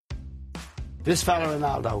This fella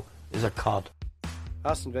Ronaldo is a cod.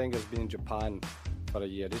 Arsene Wenger's been in Japan for a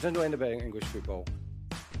year. He doesn't know anything about English football.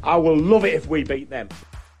 I will love it if we beat them.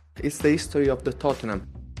 It's the history of the Tottenham.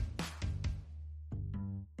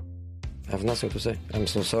 I have nothing to say. I'm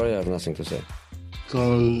so sorry, I have nothing to say.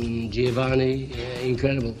 Con Giovanni,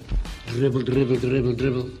 incredible.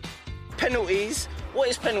 Dribble. Penalties? What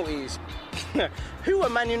is penalties? Who are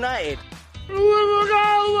Man United?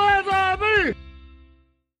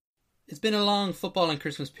 It's been a long football and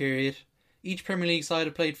Christmas period. Each Premier League side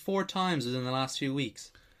have played 4 times within the last few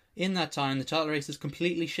weeks. In that time, the title race has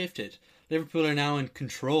completely shifted. Liverpool are now in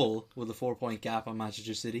control with a 4-point gap on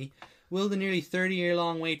Manchester City. Will the nearly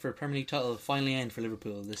 30-year-long wait for a Premier League title finally end for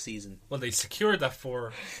Liverpool this season? Well, they secured that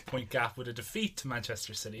 4-point gap with a defeat to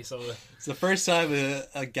Manchester City. So it's the first time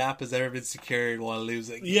a gap has ever been secured while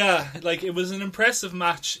losing. Yeah, like it was an impressive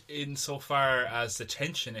match insofar as the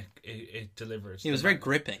tension it delivered. It was very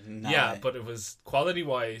gripping. Yeah, but it was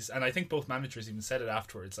quality-wise, and I think both managers even said it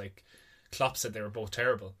afterwards. Like Klopp said they were both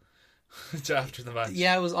terrible after the match.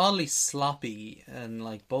 Yeah, it was oddly sloppy, and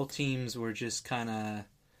like both teams were just kind of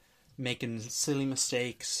making silly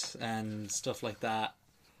mistakes and stuff like that.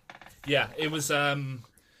 Yeah, it was a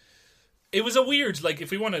weird, like, if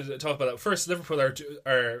we wanted to talk about that first, Liverpool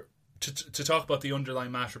are to talk about the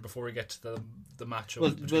underlying matter before we get to the match. Well,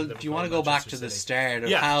 do you want to go back to the start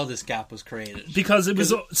of how this gap was created? Because it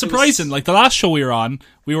was surprising. Like the last show we were on,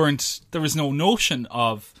 there was no notion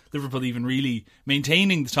of Liverpool even really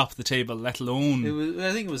maintaining the top of the table, let alone.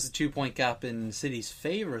 I think it was a 2-point gap in City's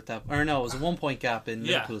favour at that. Or no, it was a 1-point gap in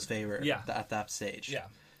Liverpool's favour at that stage. Yeah.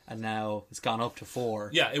 And now it's gone up to 4.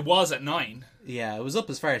 Yeah, it was at 9. Yeah, it was up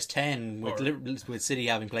as far as 10 with City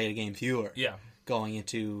having played a game fewer. Yeah. Going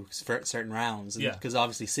into certain rounds. Because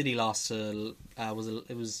obviously City lost to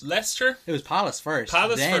it was Leicester. It was Palace first.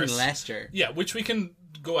 Then Leicester. Yeah, which we can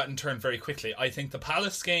go at and turn very quickly. I think the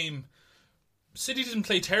Palace game, City didn't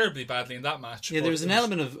play terribly badly in that match. Yeah, there was an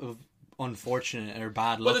element of unfortunate or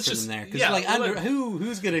bad luck for them there. Because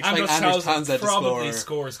who's going to expect Andros Townsend to probably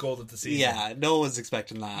score his goal of the season? Yeah, no one's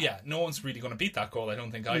expecting that. Yeah, no one's really going to beat that goal, I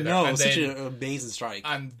don't think either. No, it was such an amazing strike.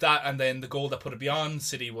 And then the goal that put it beyond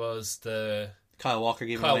City was the Kyle Walker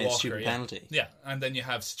giving away a stupid penalty. Yeah, and then you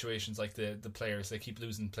have situations like the players, they keep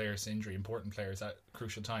losing players to injury, important players at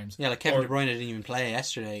crucial times. Yeah, like Kevin De Bruyne didn't even play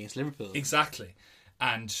yesterday against Liverpool. Exactly.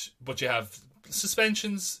 But you have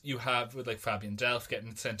suspensions, you have with like Fabian Delph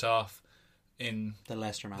getting sent off in the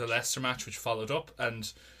Leicester match, which followed up,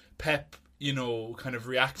 and Pep, kind of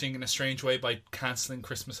reacting in a strange way by cancelling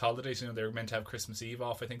Christmas holidays. They were meant to have Christmas Eve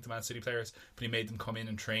off, I think, the Man City players, but he made them come in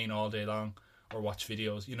and train all day long or watch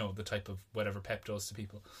videos, the type of whatever Pep does to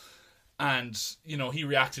people. And, he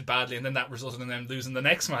reacted badly, and then that resulted in them losing the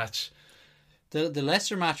next match. The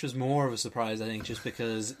Leicester match was more of a surprise, I think, just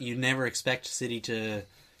because you never expect City to...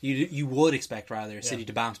 You would expect, rather, City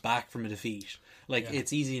to bounce back from a defeat.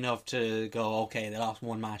 It's easy enough to go, okay, they lost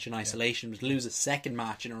one match in isolation, but to lose a second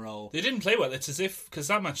match in a row... They didn't play well. It's as if... Because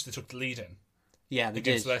that match, they took the lead in. Yeah, they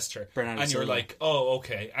against did. Leicester. Bernardo and you were Silva. like, oh,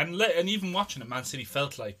 okay. And even watching it, Man City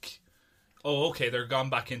felt like, oh, okay, they're gone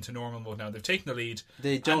back into normal mode now. They've taken the lead.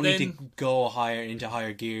 They don't need to go into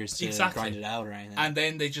higher gears to grind it out or anything. And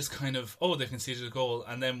then they just kind of, they conceded a goal,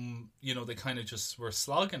 and then, they kind of just were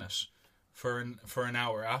slogging it for an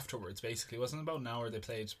hour afterwards, basically. Wasn't it about an hour they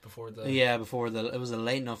played before the... Yeah, it was a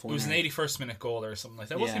late enough one. It was an 81st minute goal or something like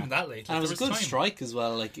that. It wasn't even that late. And it was a good strike as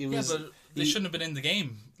well. But they shouldn't have been in the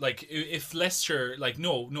game. Like, if Leicester,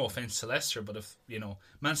 no offence to Leicester, but if,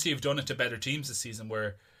 Man City have done it to better teams this season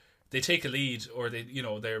where they take a lead or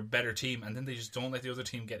they're a better team and then they just don't let the other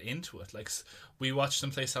team get into it. Like, we watched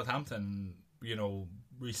them play Southampton,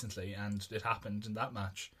 recently, and it happened in that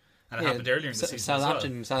match. And it happened earlier in the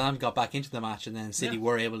season Southampton got back into the match, and then City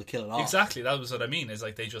were able to kill it off. Exactly, that was what I mean. Is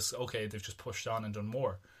like they've just pushed on and done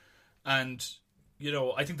more. And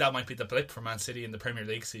I think that might be the blip for Man City in the Premier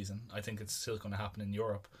League season. I think it's still going to happen in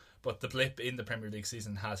Europe, but the blip in the Premier League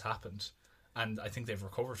season has happened, and I think they've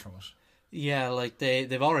recovered from it. Yeah, like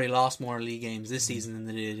they've already lost more league games this season than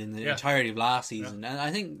they did in the entirety of last season. And I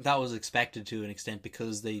think that was expected to an extent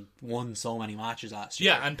because they won so many matches last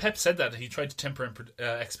year. Yeah, and Pep said that he tried to temper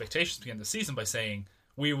expectations at the beginning of the season by saying,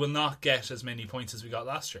 we will not get as many points as we got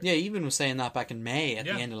last year. Yeah, he even was saying that back in May at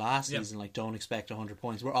the end of last season, like, don't expect 100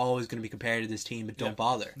 points. We're always going to be compared to this team, but don't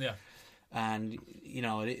bother. Yeah. And,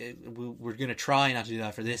 we're going to try not to do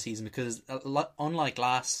that for this season because, unlike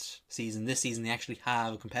last season, this season they actually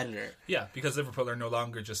have a competitor. Yeah, because Liverpool are no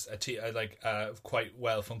longer just a quite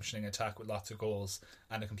well-functioning attack with lots of goals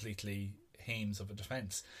and a completely Hames of a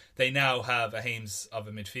defence. They now have a Hames of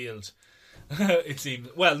a midfield It seems.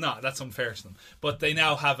 Well, no, that's unfair to them. But they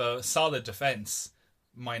now have a solid defence,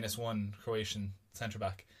 -1 Croatian centre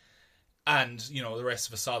back, and the rest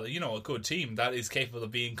of a solid, a good team that is capable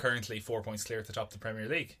of being currently 4 points clear at the top of the Premier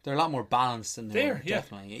League. They're a lot more balanced than they were, yeah.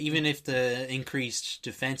 definitely. Even if the increased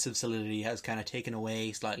defensive solidity has kind of taken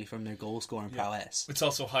away slightly from their goal scoring prowess. It's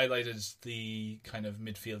also highlighted the kind of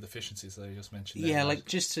midfield deficiencies that I just mentioned. Yeah,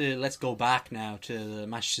 let's go back now to the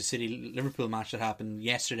Manchester City Liverpool match that happened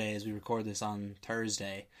yesterday as we record this on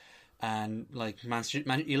Thursday. And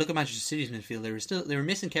you look at Manchester City's midfield, they were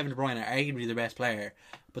missing Kevin De Bruyne, arguably their best player,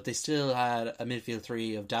 but they still had a midfield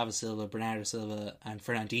three of David Silva, Bernardo Silva, and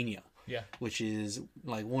Fernandinho. Yeah, which is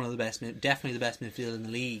one of the best, definitely the best midfield in the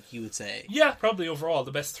league, you would say. Yeah, probably overall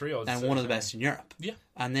the best trio, and one of the best in Europe. Yeah,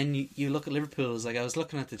 and then you look at Liverpool's. I was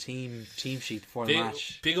looking at the team sheet before the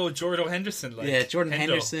match. Big old Jordan Henderson, Jordan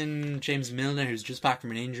Henderson, James Milner, who's just back from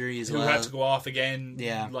an injury as well, who had to go off again.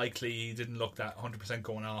 Yeah, likely he didn't look that 100%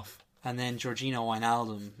 going off. And then Jorginho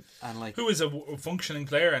Wijnaldum, and who is a functioning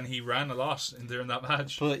player, and he ran a lot during that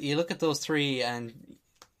match. But you look at those three, and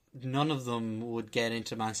none of them would get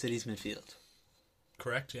into Man City's midfield.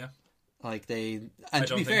 Correct, yeah. To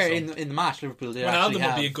be fair, so. in the match, Liverpool did actually Wijnaldum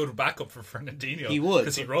would be a good backup for Fernandinho. He would,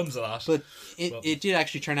 because he runs a lot. But it did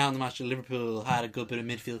actually turn out in the match that Liverpool had a good bit of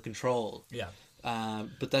midfield control. Yeah.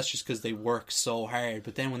 But that's just because they worked so hard.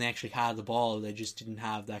 But then when they actually had the ball, they just didn't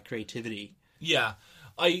have that creativity. Yeah,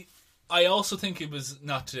 I also think it was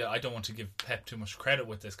I don't want to give Pep too much credit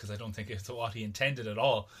with this because I don't think it's what he intended at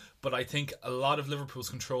all. But I think a lot of Liverpool's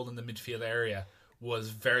control in the midfield area was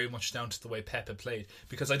very much down to the way Pep had played.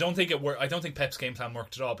 Because I don't think I don't think Pep's game plan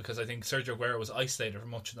worked at all. Because I think Sergio Aguero was isolated for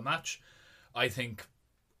much of the match. I think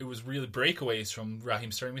it was really breakaways from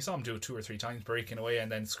Raheem Sterling. We saw him do it 2 or 3 times, breaking away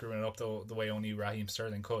and then screwing it up the way only Raheem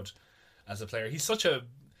Sterling could as a player. He's such a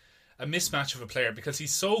mismatch of a player because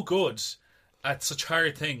he's so good at such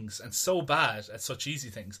hard things and so bad at such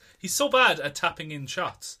easy things. He's so bad at tapping in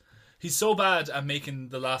shots. He's so bad at making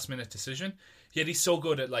the last minute decision. Yet he's so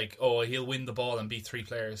good at he'll win the ball and beat 3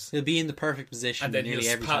 players. He'll be in the perfect position and then nearly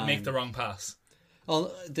he'll every time. Make the wrong pass.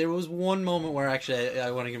 Well, there was one moment where actually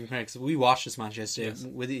I want to give him credit because we watched this match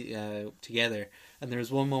yesterday together, and there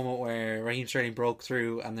was one moment where Raheem Sterling broke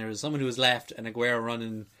through, and there was someone who was left, and Aguero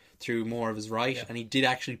running through more of his right, and he did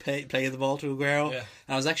actually play the ball to Aguero. Yeah. And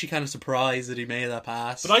I was actually kind of surprised that he made that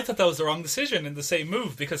pass. But I thought that was the wrong decision in the same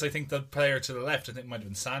move because I think the player to the left, I think it might have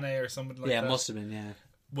been Sané or something like that. Yeah, it must have been. Yeah.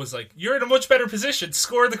 Was like, you're in a much better position,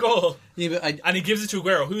 score the goal. Yeah, but and he gives it to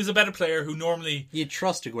Aguero, who's a better player, who normally... You'd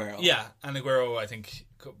trust Aguero. Yeah, and Aguero, I think,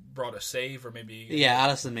 brought a save, or maybe... Yeah,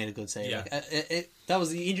 Alisson made a good save. Yeah. That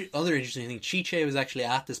was the other interesting thing. Chiche was actually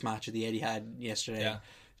at this match at the Etihad yesterday,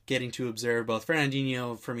 getting to observe both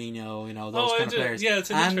Fernandinho, Firmino, those kind of players. Yeah,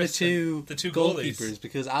 it's and the two goalies. Goalkeepers,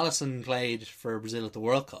 because Alisson played for Brazil at the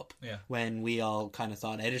World Cup, yeah, when we all kind of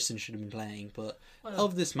thought Ederson should have been playing. But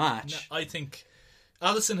of this match... I think...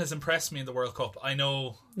 Alisson has impressed me in the World Cup. I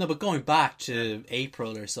know... No, but going back to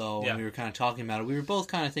April or so, when we were kind of talking about it, we were both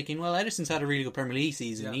kind of thinking, well, Ederson's had a really good Premier League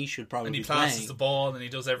season, and he should probably be playing. And he passes the ball, and he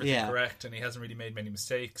does everything correct, and he hasn't really made many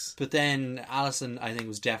mistakes. But then Alisson, I think,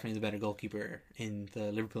 was definitely the better goalkeeper in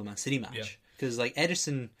the Liverpool-Man City match. Because,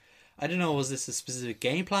 Ederson... I don't know, was this a specific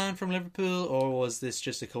game plan from Liverpool, or was this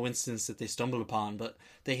just a coincidence that they stumbled upon? But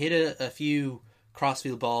they hit a few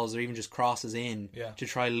crossfield balls, or even just crosses in, to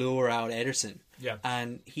try lure out Ederson. Yeah.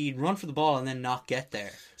 And he'd run for the ball and then not get there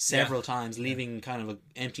several times, leaving kind of an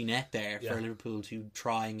empty net there for Liverpool to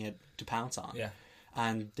try and get to pounce on. Yeah.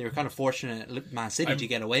 And they were kind of fortunate, Man City, to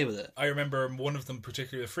get away with it. I remember one of them,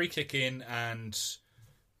 particularly a free kick in, and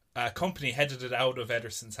Company headed it out of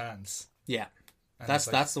Ederson's hands. Yeah. And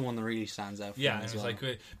that's the one that really stands out for me as well.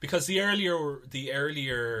 Because the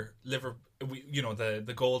earlier Liverpool,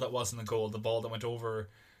 the goal that wasn't a goal, the ball that went over,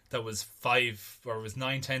 that was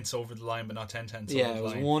 9/10 over the line, but not 10/10 over the line. Yeah, it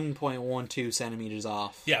was 1.12 centimetres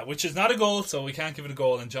off. Yeah, which is not a goal, so we can't give it a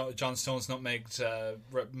goal. And John Stones nutmegged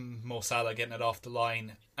Mo Salah getting it off the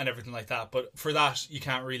line and everything like that. But for that, you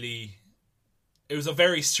can't really... It was a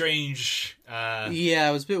very strange...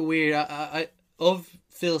 it was a bit weird.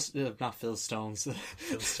 Not Phil Stones.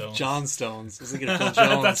 Phil Stones. John Stones. I was thinking of Phil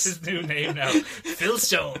Jones. That's his new name now. Phil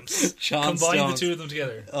Stones. Combine the two of them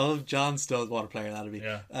together. John Stones. What a player that'd be.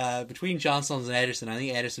 Yeah. Between John Stones and Ederson, I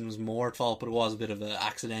think Ederson was more at fault, but it was a bit of an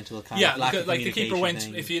accidental kind of lack of communication. The keeper went,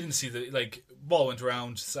 thing. If you didn't see ball went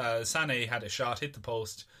around, Sané had a shot, hit the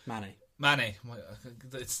post. Mane.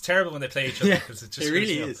 It's terrible when they play each other because it just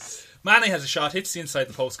really is. Mane has a shot, hits the inside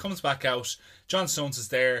the post, comes back out. John Stones is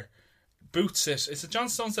there, boots it. Is it John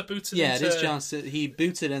Stones that boots it? Yeah, it into... is John. He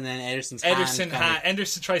boots it, and then Ederson's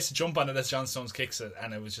Ederson tries to jump on it as John Stones kicks it,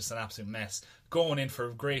 and it was just an absolute mess. Going in for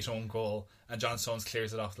a great own goal, and John Stones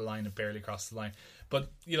clears it off the line and barely crossed the line. But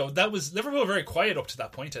that was Liverpool very quiet up to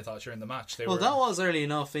that point. I thought during the match, that was early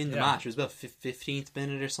enough in the match. It was about 15th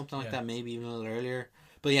minute or something like that, maybe even a little earlier.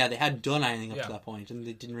 But yeah, they hadn't done anything up to that point, and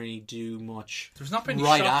they didn't really do much. There's not been any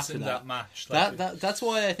right shots after in that match. That's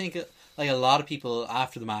why I think like a lot of people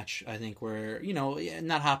after the match, I think were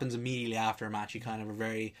and that happens immediately after a match. You kind of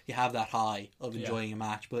you have that high of enjoying a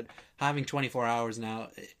match, but having 24 hours now,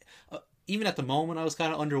 even at the moment, I was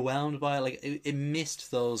kind of underwhelmed by it. Like it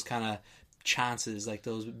missed those kind of chances, like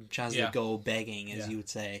those chances that go begging, as you would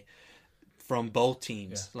say, from both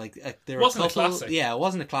teams. Like there were wasn't a classic. Yeah, it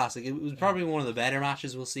wasn't a classic. It was probably one of the better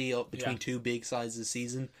matches we'll see up between two big sides this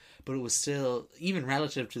season. But it was still, even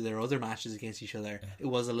relative to their other matches against each other, it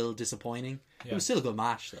was a little disappointing. It was still a good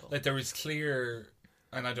match, though. Like there was clear,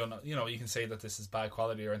 and I don't know, you can say that this is bad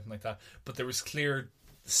quality or anything like that, but there was clear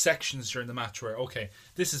sections during the match where, okay,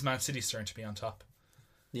 this is Man City's turn to be on top.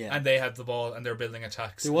 Yeah. And they had the ball and they're building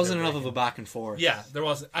attacks. There wasn't enough of a back and forth. Yeah, there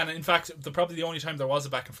was. And in fact, probably the only time there was a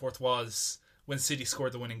back and forth was when City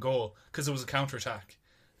scored the winning goal, because it was a counter-attack.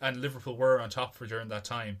 And Liverpool were on top for during that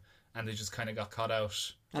time, and they just kind of got caught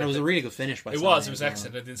out. And it was a really good finish by Sané. It was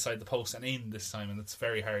excellent inside the post and in this time, and it's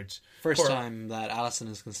very hard. First time that Alisson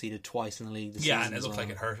has conceded twice in the league this season. Yeah, and it looked like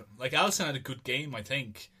it hurt him. Like, Alisson had a good game, I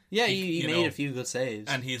think. Yeah, he made a few good saves.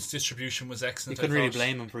 And his distribution was excellent. You couldn't really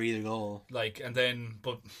blame him for either goal.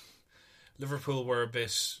 But Liverpool were a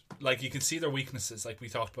bit, like, you can see their weaknesses, like we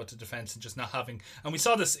talked about the defence and just not having, and we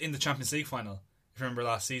saw this in the Champions League final, if you remember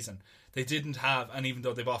last season. They didn't have, and even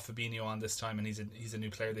though they bought Fabinho on this time and he's a new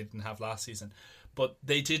player they didn't have last season, but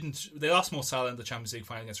they lost Mo Salah in the Champions League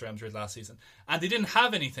final against Real Madrid last season, and they didn't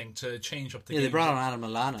have anything to change up the game. They brought on Adam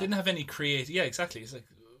Lallana. Didn't have any exactly. He's like,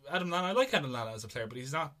 Adam Lallana, I like Adam Lallana as a player, but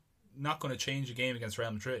he's not going to change a game against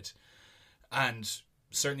Real Madrid. And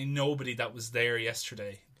certainly nobody that was there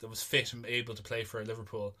yesterday that was fit and able to play for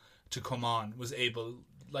Liverpool to come on was able.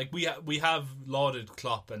 Like, we have lauded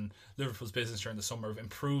Klopp and Liverpool's business during the summer of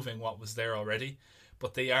improving what was there already,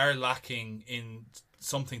 but they are lacking in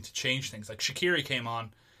something to change things. Like, Shaqiri came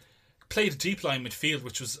on, played a deep line midfield,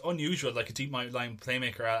 which was unusual, like a deep line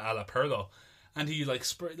playmaker a la Pirlo, and he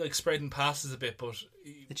spreading passes a bit, but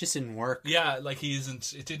it just didn't work. Yeah, like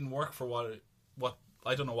it didn't work for what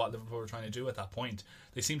I don't know what Liverpool were trying to do at that point.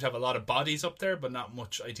 They seem to have a lot of bodies up there, but not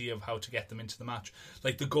much idea of how to get them into the match.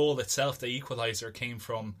 Like, the goal itself, the equaliser, came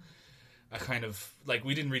from a kind of, like,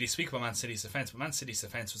 we didn't really speak about Man City's defence, but Man City's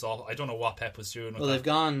defence was all, I don't know what Pep was doing. Well, they've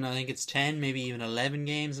gone, I think it's 10, maybe even 11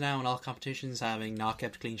 games now in all competitions having not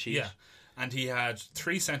kept clean sheet. Yeah, and he had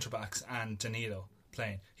 3 centre-backs and Danilo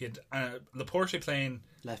playing. He had Laporte playing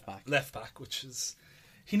left back, which is...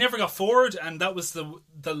 He never got forward, and that was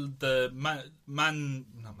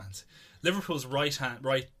Liverpool's right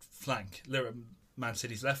flank, Man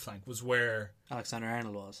City's left flank was where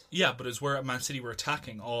Alexander-Arnold was. Yeah, but it was where Man City were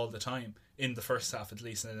attacking all the time in the first half at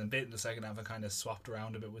least, and then a bit in the second half it kind of swapped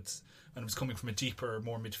around a bit and it was coming from a deeper,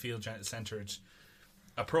 more midfield centred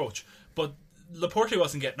approach. But Laporte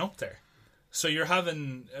wasn't getting up there, so you're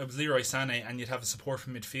having Leroy Sané, and you'd have a support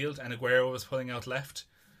from midfield, and Aguero was pulling out left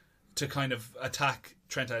to kind of attack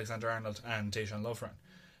Trent Alexander-Arnold and Dejan Lovren.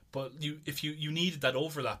 But you needed that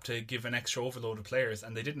overlap to give an extra overload of players,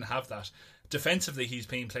 and they didn't have that. Defensively, he's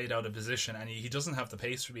being played out of position, and he doesn't have the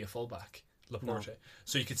pace to be a fullback, Laporte. No.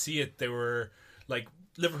 So you could see it. They were like,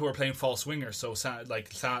 Liverpool were playing false winger, so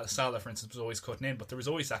Salah, for instance, was always cutting in, but there was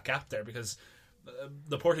always that gap there because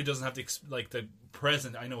Laporte doesn't have the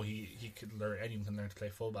present. I know he could learn. Anyone can learn to play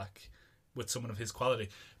fullback with someone of his quality,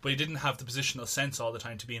 but he didn't have the positional sense all the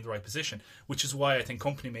time to be in the right position, which is why I think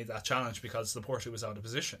Kompany made that challenge, because Laporte was out of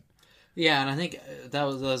position. Yeah, and I think that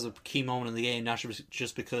was a key moment in the game, not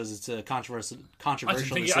just because it's a controversial decision.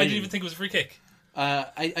 I didn't even think it was a free kick.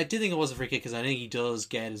 I did think it was a free kick, because I think he does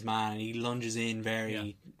get his man and he lunges in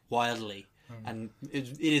very wildly, and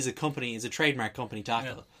it is it's a trademark Kompany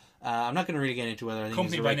tackle. Yeah. I'm not going to really get into whether I think Kompany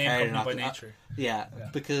it's the right card or not. By nature. Yeah,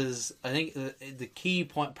 because I think the key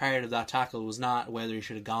part of that tackle was not whether he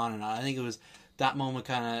should have gone or not. I think it was that moment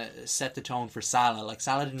kind of set the tone for Salah. Like,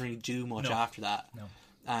 Salah didn't really do much after that. No.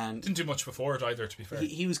 And didn't do much before it either, to be fair.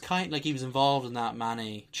 He was he was involved in that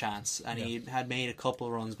Mane chance, and he had made a couple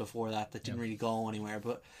of runs before that didn't really go anywhere.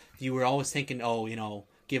 But you were always thinking,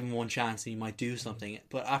 give him one chance and he might do something.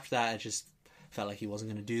 But after that, it just felt like he wasn't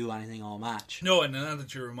going to do anything all match. No, and now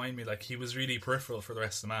that you remind me, like, he was really peripheral for the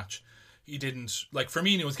rest of the match. He didn't, like,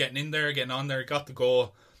 Firmino was getting in there, getting on there, got the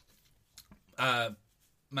goal.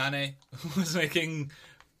 Mane was making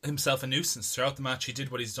himself a nuisance throughout the match. He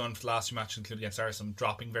did what he's done for the last few matches, including against Arsenal,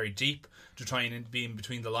 dropping very deep to try and be in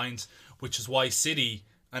between the lines, which is why City,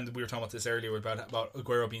 and we were talking about this earlier about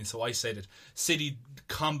Aguero being so isolated, City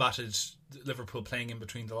combated Liverpool playing in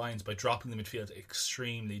between the lines by dropping the midfield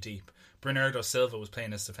extremely deep. Bernardo Silva was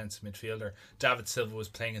playing as defensive midfielder. David Silva was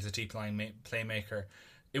playing as a deep line playmaker.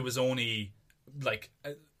 It was only like,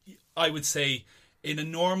 I would say in a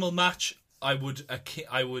normal match, I would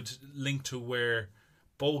link to where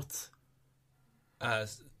both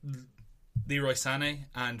Leroy Sané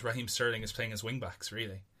and Raheem Sterling is playing as wing backs,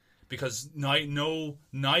 really, because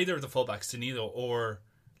neither of the fullbacks, Danilo or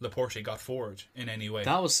Laporte, got forward in any way.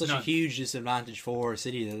 That was such a huge disadvantage for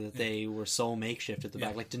City that they were so makeshift at the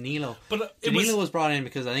back. Like Danilo was brought in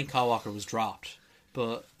because I think Kyle Walker was dropped.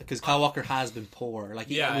 But because Kyle Walker has been poor, like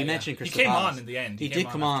we mentioned, Crystal he came Palace. on in the end. He did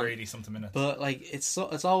come on after 80-something minutes. But like it's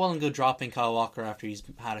all well and good dropping Kyle Walker after he's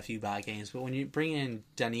had a few bad games. But when you bring in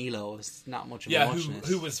Danilo, it's not much of a muchness.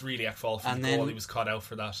 who was really at fault for the goal. He was caught out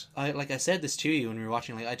for that. I said this to you when we were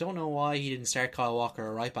watching. Like I don't know why he didn't start Kyle Walker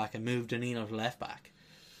at right back and move Danilo to left back.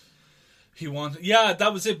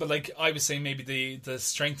 That was it. But like I was saying, maybe the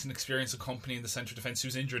strength and experience of Kompany in the centre defence,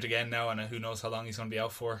 who's injured again now, and who knows how long he's going to be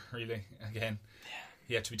out for. Really, again.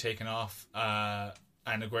 He had to be taken off, and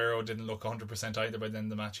Aguero didn't look 100% either. By the end of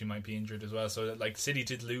the match, he might be injured as well. So, like, City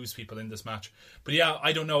did lose people in this match. But yeah,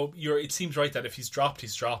 I don't know. It seems right that if he's dropped,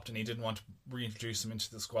 and he didn't want to reintroduce him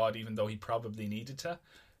into the squad, even though he probably needed to,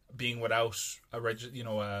 being without a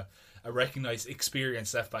recognised,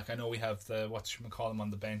 experienced left back. I know we have him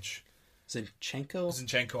on the bench.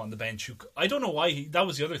 Zinchenko on the bench. Who, I don't know why that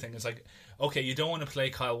was the other thing. It's like, okay, you don't want to play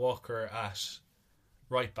Kyle Walker at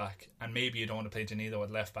right back, and maybe you don't want to play Danilo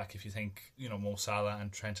at left back if you think Mo Salah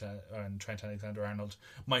and Trent Alexander-Arnold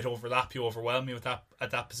might overwhelm you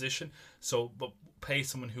at that position. So, but pay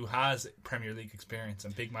someone who has Premier League experience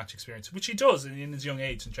and big match experience, which he does in his young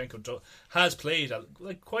age. Zinchenko has played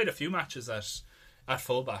quite a few matches at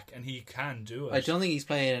fullback, and he can do it. I don't think he's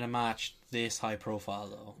played in a match this high profile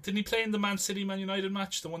though. Didn't he play in the Man United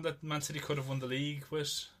match, the one that Man City could have won the league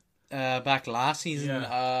with? Back last season,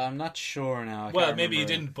 I'm not sure now. Maybe he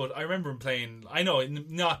didn't, but I remember him playing. I know,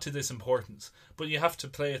 not to this importance, but you have to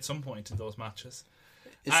play at some point in those matches.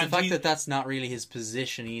 It's the fact that that's not really his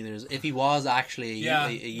position either. If he was actually a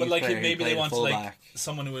youth player, maybe they want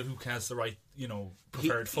someone who has the right,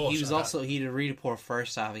 preferred foot. He had a really poor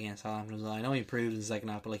first half against Southampton. I know he improved in the second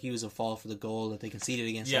half, but he was a fall for the goal that they conceded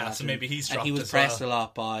against Southampton. So maybe he's dropped, and he was pressed a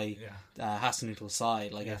lot by Hasenhüttl's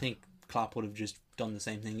side. I think Klopp would have just done the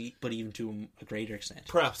same thing, but even to a greater extent.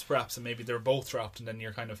 Perhaps, and maybe they're both dropped, and then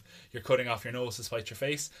you're cutting off your nose to spite your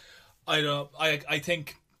face. I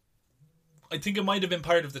think it might have been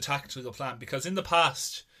part of the tactical plan, because in the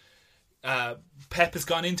past, Pep has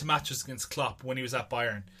gone into matches against Klopp when he was at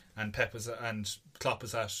Bayern, and Klopp was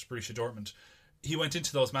at Borussia Dortmund. He went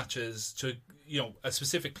into those matches to a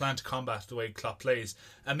specific plan to combat the way Klopp plays,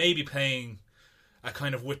 and maybe playing a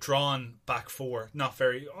kind of withdrawn back four,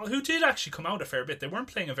 who did actually come out a fair bit. They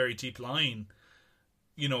weren't playing a very deep line,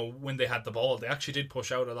 when they had the ball. They actually did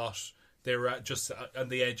push out a lot. They were just at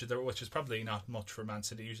the edge of their, which is probably not much for Man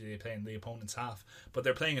City. Usually they play in the opponent's half, but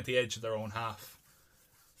they're playing at the edge of their own half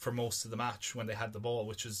for most of the match when they had the ball,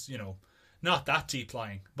 which is, not that deep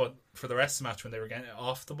lying. But for the rest of the match, when they were getting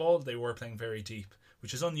off the ball, they were playing very deep,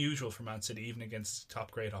 which is unusual for Man City, even against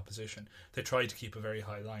top grade opposition. They tried to keep a very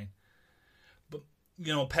high line. But,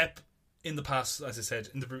 Pep, in the past, as I said,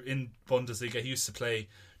 in Bundesliga, he used to play,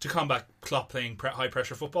 to combat Klopp playing high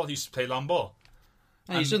pressure football, he used to play long ball.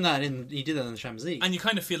 And he did that in the Champions League. And you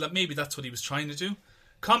kind of feel that maybe that's what he was trying to do.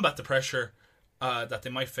 Combat the pressure that they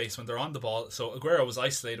might face when they're on the ball. So Aguero was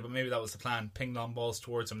isolated, but maybe that was the plan. Ping long balls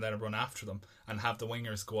towards him, then run after them, and have the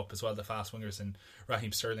wingers go up as well, the fast wingers in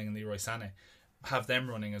Raheem Sterling and Leroy Sané. Have them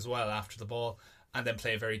running as well after the ball, and then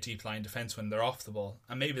play a very deep line defence when they're off the ball.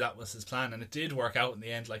 And maybe that was his plan, and it did work out in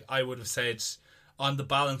the end. Like I would have said, on the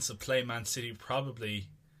balance of play, Man City probably...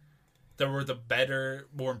 They were the better,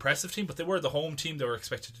 more impressive team, but they were the home team. They were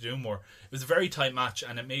expected to do more. It was a very tight match,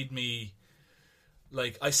 and it made me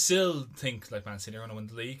I still think Man City are going to win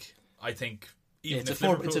the league. I think even it's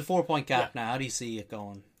a 4-point gap now. How do you see it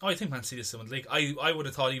going? I think Man City still win the league. I would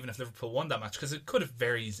have thought even if Liverpool won that match, because it could have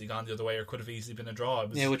very easily gone the other way, or could have easily been a draw.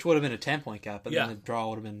 Which would have been a 10-point gap, but then the draw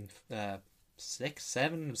would have been 6,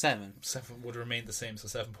 7. 7 would have remained the same, so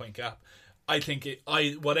 7-point gap. I think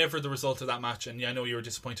whatever the result of that match, and I know you were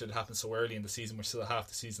disappointed it happened so early in the season. We're still half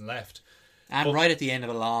the season left, and right at the end of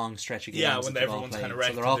a long stretch of games. Yeah, when everyone's kind of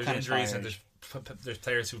wrecked, so and there's injuries, and there's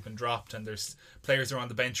players who've been dropped, and there's players who are on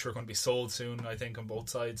the bench who are going to be sold soon. I think on both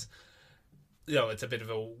sides, it's a bit of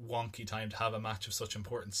a wonky time to have a match of such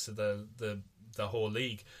importance to the whole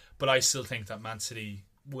league. But I still think that Man City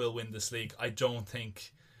will win this league. I don't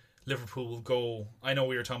think Liverpool will go. I know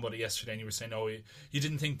we were talking about it yesterday and you were saying, you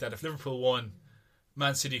didn't think that if Liverpool won,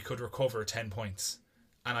 Man City could recover 10 points.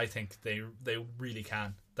 And I think they really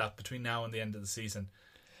can. That between now and the end of the season,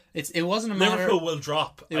 it wasn't a matter. Liverpool will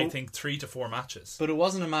drop, I think, 3 to 4 matches. But it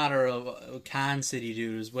wasn't a matter of can City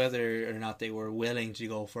do it, it was whether or not they were willing to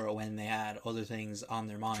go for it when they had other things on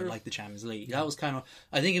their mind, like the Champions League. That was kind of.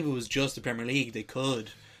 I think if it was just the Premier League, they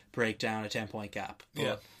could break down a 10-point gap.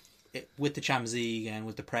 But with the Champions League and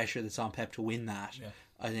with the pressure that's on Pep to win that,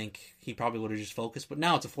 I think he probably would have just focused. But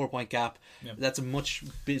now it's a 4-point gap. Yeah. That's a much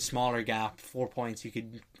bit smaller gap. 4 points,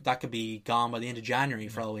 that could be gone by the end of January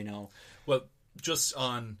for all we know. Well, just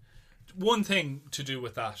on one thing to do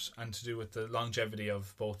with that and to do with the longevity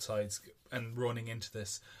of both sides and running into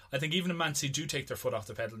this, I think even if Man City do take their foot off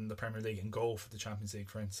the pedal in the Premier League and go for the Champions League,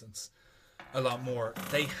 for instance, a lot more,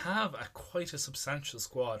 they have quite a substantial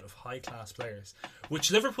squad of high-class players,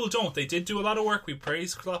 which Liverpool don't. They did do a lot of work. We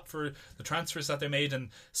praised Klopp for the transfers that they made and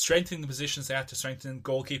strengthening the positions they had to strengthen: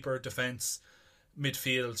 goalkeeper, defence,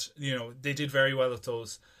 midfield. They did very well at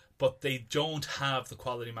those, but they don't have the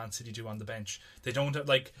quality Man City do on the bench. They don't have,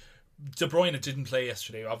 like, De Bruyne didn't play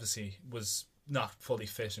yesterday, obviously was not fully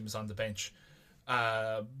fit and was on the bench.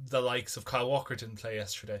 The likes of Kyle Walker didn't play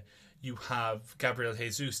yesterday. You have Gabriel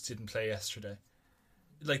Jesus didn't play yesterday.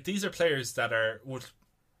 Like, these are players that would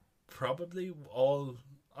probably all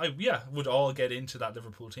get into that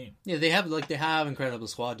Liverpool team. Yeah, they have incredible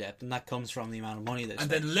squad depth, and that comes from the amount of money they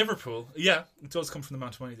spent. And then Liverpool, it does come from the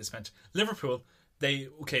amount of money they spent. Liverpool, they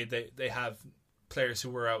have players who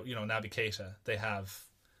were out, Naby Keita. They have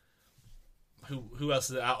who else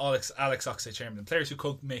is it? Alex Oxlade-Chamberlain, players who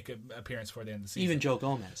could make an appearance for the end of the season. Even Joe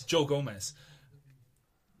Gomez.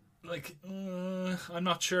 Like, I'm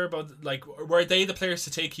not sure about, like, were they the players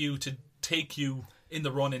to take you in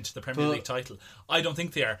the run into the Premier League title? I don't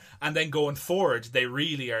think they are. And then going forward, they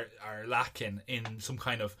really are lacking in some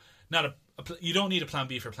kind of, you don't need a plan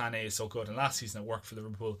B for plan A is so good. And last season it worked for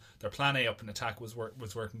Liverpool. Their plan A up in attack was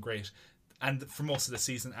working great. And for most of the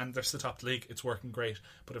season, and they're still top of the league, it's working great.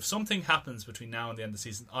 But if something happens between now and the end of the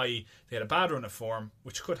season, i.e. they had a bad run of form,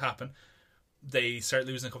 which could happen, they start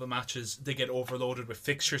losing a couple of matches, they get overloaded with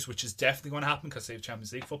fixtures, which is definitely going to happen because they have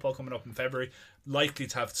Champions League football coming up in February, likely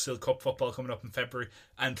to have still Cup football coming up in February,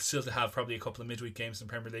 and still to have probably a couple of midweek games in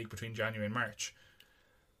the Premier League between January and March.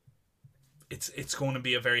 It's going to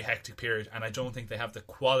be a very hectic period, and I don't think they have the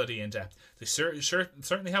quality in depth. They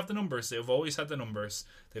certainly have the numbers. They've always had the numbers.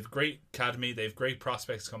 They have a great academy. They have great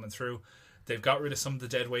prospects coming through. They've got rid of some of the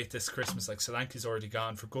dead weight this Christmas. Like, Solanke's already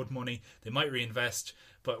gone for good money. They might reinvest.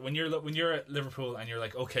 But when you're at Liverpool and you're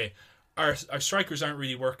like, okay, our strikers aren't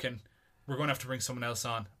really working, we're going to have to bring someone else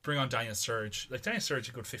on. Bring on Daniel Sturridge. Like, Daniel Sturridge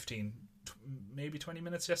a good 15, maybe 20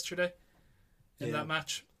 minutes yesterday in that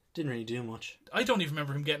match. Didn't really do much. I don't even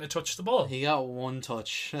remember him getting a touch of the ball. He got one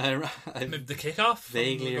touch. Maybe the kickoff?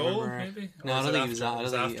 Vaguely the goal, remember. Maybe? No, I don't think it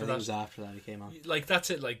was after that he came on. Like, that's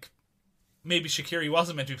it. Like, maybe Shaqiri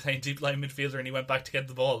wasn't meant to be playing deep line midfielder and he went back to get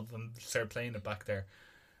the ball and started playing it back there.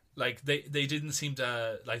 Like, they didn't seem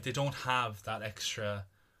to, like, they don't have that extra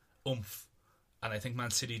oomph. And I think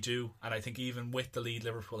Man City do. And I think even with the lead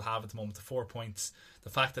Liverpool have at the moment, the 4 points, the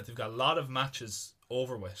fact that they've got a lot of matches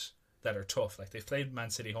over with that are tough. Like, they've played Man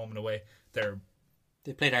City home and away.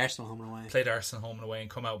 They played Arsenal home and away. Played Arsenal home and away and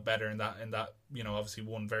come out better in that, obviously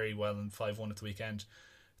won very well and 5-1 at the weekend.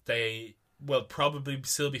 They will probably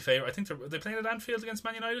still be favourite. I think they're playing at Anfield against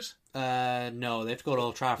Man United? No, they have to go to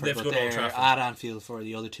Old Trafford. They have to go to Old Trafford. At Anfield for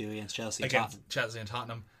the other two against Chelsea and Tottenham. Chelsea and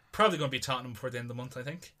Tottenham. Probably going to be Tottenham before the end of the month, I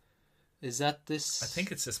think. Is that this? I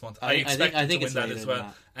think it's this month. I expect them to win that as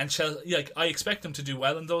well. And Chelsea, I expect them to do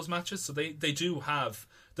well in those matches. So they do have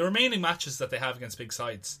the remaining matches that they have against big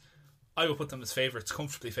sides. I will put them as favourites,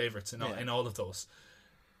 comfortably favourites in all of those.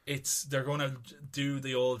 They're going to do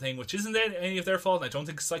the old thing, which isn't any of their fault. I don't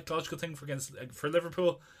think it's a psychological thing for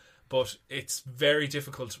Liverpool, but it's very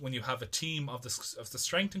difficult when you have a team of the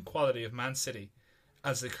strength and quality of Man City,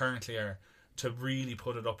 as they currently are, to really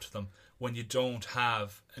put it up to them when you don't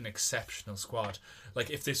have an exceptional squad. Like,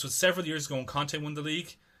 if this was several years ago and Conte won the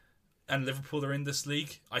league and Liverpool are in this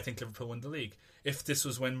league, I think Liverpool win the league. If this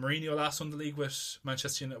was when Mourinho last won the league with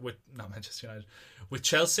with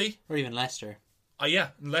Chelsea, or even Leicester.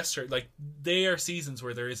 Leicester, like, they are seasons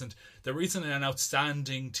where there isn't an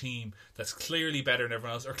outstanding team that's clearly better than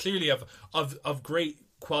everyone else, or clearly of great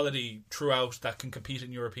quality throughout, that can compete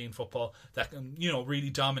in European football, that can,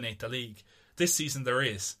 really dominate the league. This season there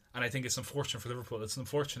is, and I think it's unfortunate for Liverpool. It's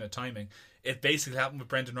unfortunate timing. It basically happened with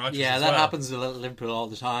Brendan Rodgers. Yeah, as that well. happens to Liverpool all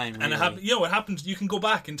the time. And it happened. You know, it happened. You can go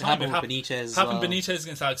back in time. happened with Benitez as happened well. Benitez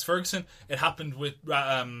against Alex Ferguson. It happened with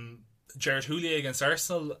Gerard Houllier against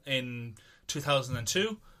Arsenal in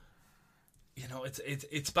 2002. You know,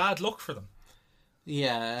 it's bad luck for them.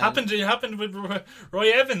 Yeah, It happened with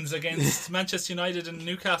Roy Evans against Manchester United and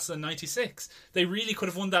Newcastle in '96. They really could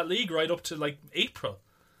have won that league right up to like April.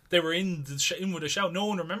 They were in with a shout. No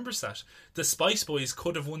one remembers that. The Spice Boys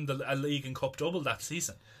could have won a league and cup double that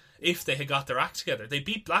season if they had got their act together. They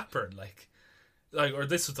beat Blackburn or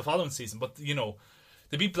this was the following season, but you know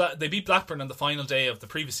they beat Blackburn on the final day of the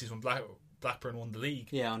previous season when Blackburn won the league.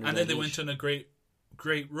 Yeah, and then they went on a great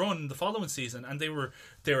run the following season, and they were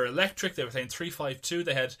electric. They were playing 3-5-2.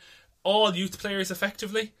 They had all youth players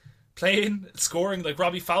effectively playing, scoring, like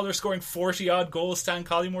Robbie Fowler scoring 40 odd goals, Stan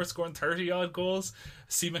Collymore scoring 30 odd goals,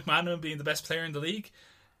 Steve McManaman being the best player in the league,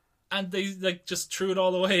 and they just threw it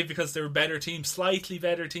all away because they were better teams, slightly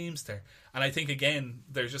better teams there. And I think again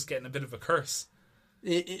they're just getting a bit of a curse.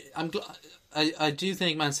 I do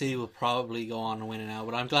think Man City will probably go on and win it now,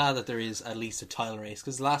 but I'm glad that there is at least a title race,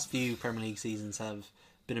 because the last few Premier League seasons have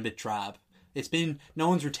been a bit drab. No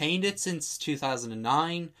one's retained it since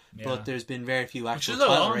 2009, but there's been very few actual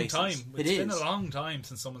title races. It's been a long time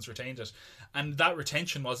since someone's retained it, and that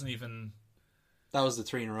retention wasn't even. That was the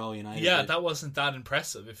 3 in a row United. Yeah, that wasn't that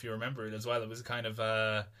impressive if you remember it as well. It was a kind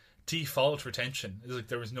of default retention. It was like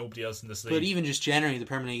there was nobody else in this league. But even just generally, the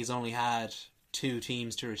Premier League has only had 2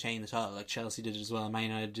 teams to retain the title. Like Chelsea did it as well. Man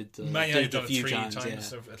United did it a few times,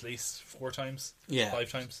 at least 4 times,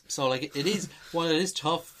 5 times. So like it is, while it is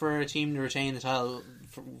tough for a team to retain the title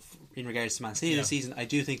in regards to Man City this season, I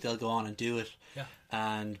do think they'll go on and do it. Yeah,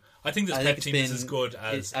 and I think this Pep team is as good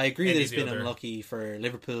as. I agree that it's been other. Unlucky for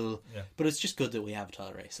Liverpool, but it's just good that we have a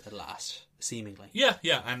title race at last, seemingly.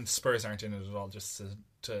 Yeah, and Spurs aren't in it at all. Just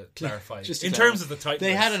to clarify, in terms of the title,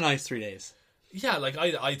 they had a nice 3 days. Yeah, like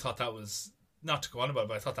I thought that was. Not to go on about it,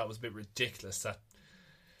 but I thought that was a bit ridiculous. That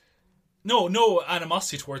no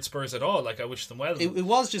animosity towards Spurs at all. Like, I wish them well. It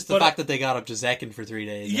was just the fact that they got up to second for 3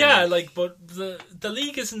 days. Yeah, but the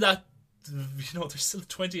league isn't that. You know, there's still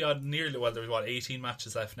 20 odd nearly. Well, there's 18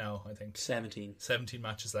 matches left now. I think 17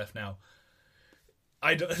 matches left now.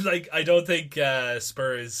 I don't think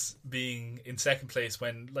Spurs being in second place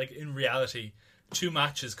when, like, in reality, 2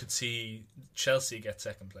 matches could see Chelsea get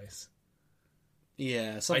second place.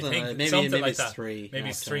 Yeah, something like maybe it's that. 3. Maybe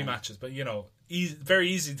it's 3 matches, but you know, very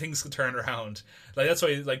easy things can turn around. Like that's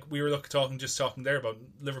why, like we were talking there about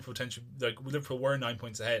Liverpool potential. Like Liverpool were 9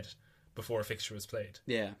 points ahead before a fixture was played.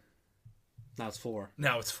 Yeah, now it's 4.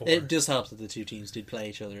 It does help that the 2 teams did play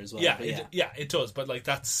each other as well. Yeah, it does. But like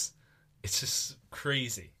it's just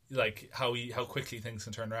crazy. Like how quickly things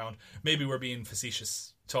can turn around. Maybe we're being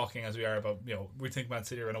facetious talking as we are about, you know, we think Man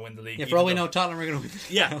City are going to win the league. Yeah, for all we know, Tottenham are going to win the league.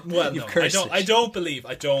 Yeah, well, no, I don't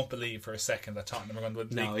believe for a second that Tottenham are going to win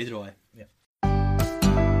the league. No, either way. Yeah.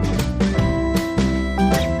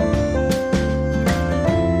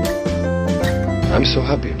 I'm so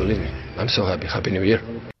happy, believe me. I'm so happy. Happy New Year.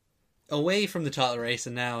 Away from the title race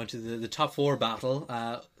and now into the top 4 battle.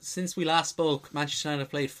 Since we last spoke, Manchester United have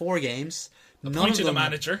played 4 games. Appointed a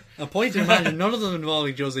manager. None of them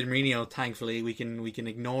involving Jose Mourinho. Thankfully, we can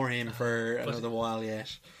ignore him for another while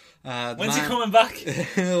yet. When's he coming back?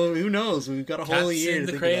 Who knows? We've got a whole year in to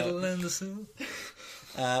the think cradle about. and the soon.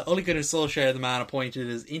 Ole Gunnar Solskjaer, the man appointed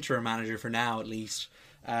as interim manager for now, at least.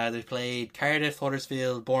 They've played Cardiff,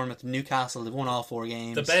 Huddersfield, Bournemouth, Newcastle. They've won all 4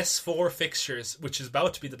 games. The best 4 fixtures, which is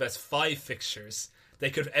about to be the best 5 fixtures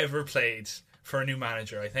they could have ever played for a new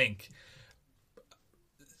manager, I think.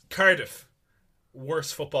 Cardiff,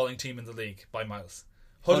 worst footballing team in the league by miles.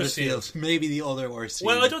 Huddersfield, maybe the other worst team.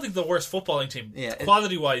 Well, I don't think the worst footballing team. Yeah,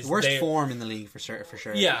 quality-wise, worst form in the league for sure.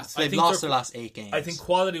 Yeah, they've lost their last 8 games. I think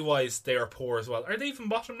quality-wise, they are poor as well. Are they even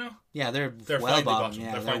bottom now? Yeah, they're well bottom.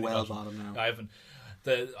 Yeah, they're well bottom now.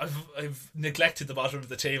 I've neglected the bottom of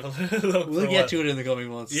the table. We'll get to it in the coming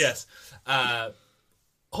months. Yes.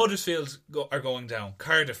 Huddersfield are going down.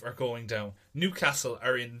 Cardiff are going down. Newcastle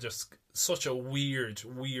are in just such a weird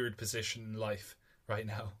position in life right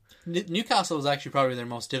now. Newcastle was actually probably their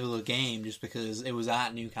most difficult game just because it was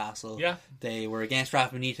at Newcastle. Yeah. They were against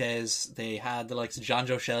Rafa Benitez. They had the likes of John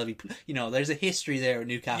Joe Shelby. You know, there's a history there with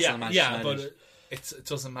Newcastle and Manchester United. But it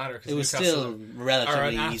doesn't matter because it was Newcastle still relatively are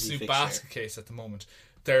an easy absolute fixture. basket case at the moment.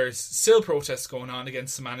 There's still protests going on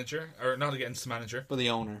against the manager, or not against the manager, but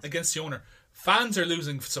the owner. Against the owner. Fans are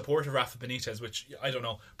losing support of Rafa Benitez, which I don't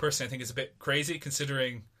know. Personally, I think is a bit crazy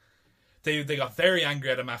considering they got very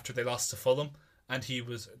angry at him after they lost to Fulham, and he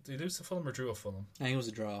was, did he lose to Fulham or drew at Fulham? I think it was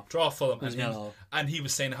a draw. Draw Fulham, It was and, 0-0. and he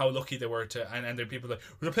was saying how lucky they were to, and there are people like,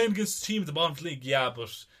 we're playing against a team at the bottom of the league. Yeah,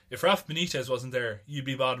 but if Raf Benitez wasn't there, you'd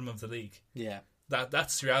be bottom of the league. Yeah.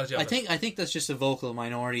 That's the reality of I it. think that's just a vocal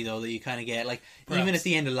minority though that you kind of get. Like even Perhaps. at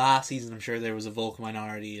the end of last season, I'm sure there was a vocal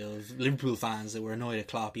minority of Liverpool fans that were annoyed at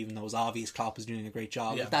Klopp, even though it was obvious Klopp was doing a great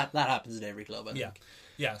job. Yeah. But that happens at every club. I think.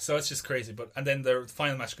 Yeah, so it's just crazy. But and then the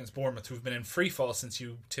final match against Bournemouth, who've been in free fall since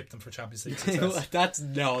you tipped them for Champions League success.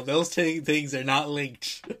 Those two things are not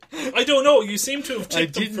linked. I don't know. You seem to have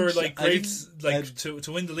tipped them for didn't- like I grades, didn't- like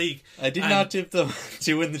to win the league. I did not tip them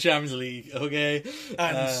to win the Champions League. Okay,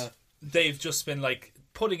 And they've just been like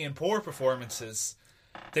putting in poor performances.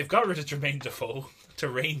 They've got rid of Jermaine Defoe to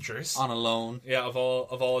Rangers on a loan. Yeah, of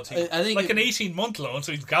all teams. I think like an 18-month loan,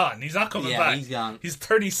 so he's gone. He's not coming back. He's gone. He's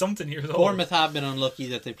 30-something years old. Bournemouth have been unlucky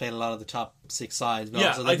that they played a lot of the top 6 sides, but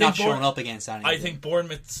also they've not shown up against any. I think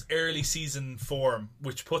Bournemouth's early season form,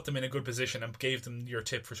 which put them in a good position and gave them your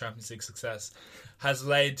tip for Champions League success, has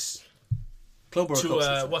led Club World Cup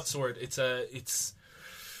success. what's the word? It's.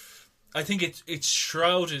 I think it's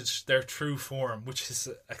shrouded their true form, which is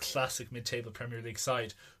a classic mid-table Premier League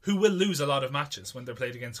side who will lose a lot of matches when they're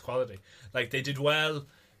played against quality. Like they did well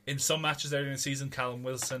in some matches earlier in the season. Callum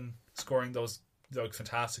Wilson scoring those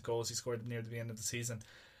fantastic goals he scored near the end of the season,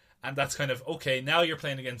 and that's kind of okay. Now you're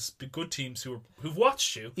playing against good teams who've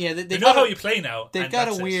watched you. Yeah, they know how you play now. They've and got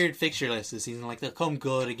a that's weird fixture list this season. Like they'll come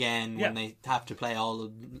good again Yeah. when they have to play all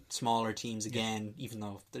the smaller teams again. Even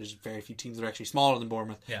though there's very few teams that are actually smaller than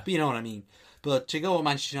Bournemouth. Yeah. But you know what I mean. But to go with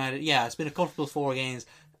Manchester United, yeah, it's been a comfortable 4 games.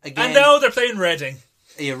 Again, And now they're playing Reading.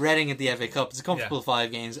 Yeah, Reading at the FA Cup. It's a comfortable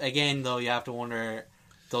 5 games. Again, though, you have to wonder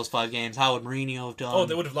those 5 games. How would Mourinho have done? Oh,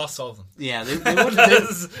 they would have lost all of them. Yeah, they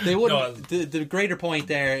wouldn't. They wouldn't. No. The greater point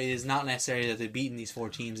there is not necessarily that they've beaten these 4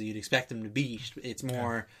 teams that you'd expect them to beat. It's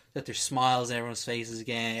more that there's smiles on everyone's faces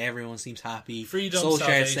again. Everyone seems happy. Freedom, Solskjaer's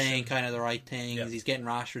salvation. saying kind of the right things. Yeah. He's getting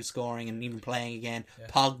Rashford scoring and even playing again.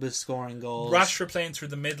 Pogba's scoring goals. Rashford playing through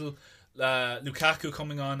the middle. Lukaku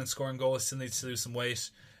coming on and scoring goals. Still needs to lose some weight.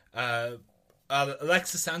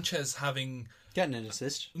 Alexis Sanchez getting an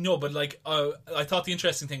assist. No, but like I thought the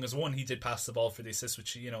interesting thing was, one, he did pass the ball for the assist,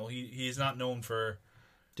 which he is not known for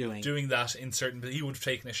doing that in certain. But he would have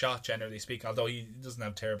taken a shot, generally speaking. Although he doesn't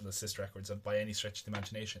have terrible assist records by any stretch of the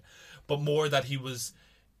imagination. But more that he was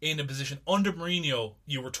in a position under Mourinho.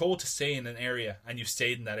 You were told to stay in an area, and you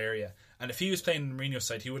stayed in that area. And if he was playing on Mourinho's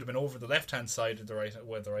side, he would have been over the left-hand side or the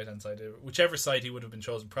right-hand side, whichever side he would have been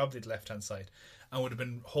chosen, probably the left-hand side, and would have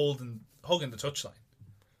been hugging the touchline,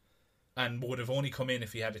 and would have only come in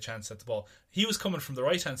if he had a chance at the ball. He was coming from the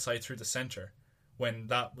right-hand side through the centre when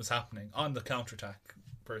that was happening, on the counter-attack,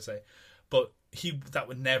 per se. But that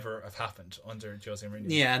would never have happened under Jose Mourinho.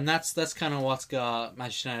 Yeah, and that's kind of what's got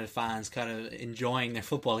Manchester United fans kind of enjoying their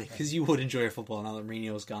football, because you would enjoy your football now that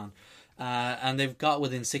Mourinho's gone. And they've got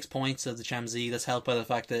within 6 points of the Champions League. That's helped by the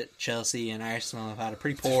fact that Chelsea and Arsenal have had a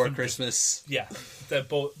pretty poor Christmas. Yeah, they're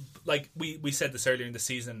both, like we said this earlier in the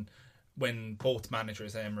season, when both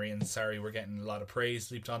managers, Emery and Sarri, were getting a lot of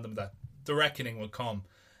praise leaped on them, that the reckoning would come.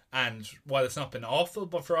 And while it's not been awful,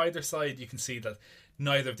 but for either side, you can see that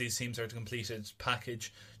neither of these teams are the completed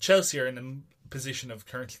package. Chelsea are in a position of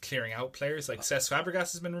currently clearing out players. Like Cesc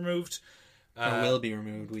Fabregas has been removed. Or will be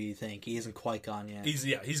removed, we think. He isn't quite gone yet.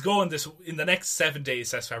 He's going in the next 7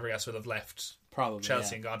 days. Cesc Fabregas will have left probably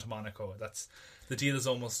Chelsea and gone to Monaco. The deal is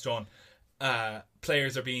almost done.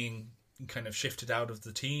 Players are being kind of shifted out of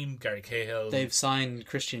the team. Gary Cahill. They've signed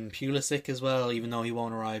Christian Pulisic as well, even though he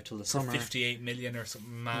won't arrive till the summer. 58 million or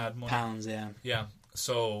something mad money. Pounds, yeah. Yeah.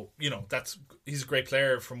 So, he's a great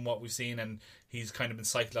player from what we've seen, and he's kind of been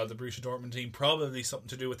cycled out of the Borussia Dortmund team. Probably something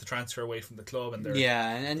to do with the transfer away from the club, and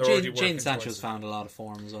and Jadon Sancho's found a lot of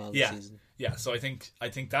form as well this season. Yeah, so I think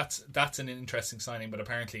that's an interesting signing, but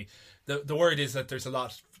apparently the word is that there's a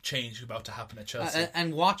lot of change about to happen at Chelsea.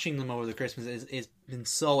 And watching them over the Christmas is been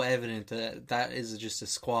so evident that is just a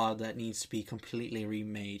squad that needs to be completely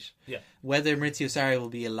remade. Yeah. Whether Maurizio Sarri will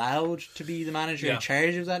be allowed to be the manager in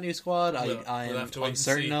charge of that new squad, I am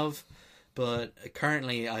uncertain of. But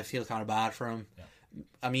currently, I feel kind of bad for him. Yeah.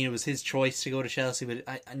 I mean, it was his choice to go to Chelsea,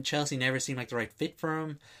 but and Chelsea never seemed like the right fit for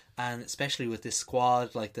him. And especially with this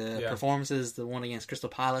squad, like the performances, the one against Crystal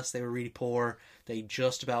Palace, they were really poor. They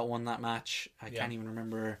just about won that match. I can't even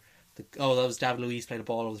remember. That was David Luiz played a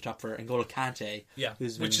ball over the top for N'Golo Kante. Yeah,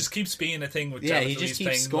 which just keeps being a thing with David Luiz. He just keeps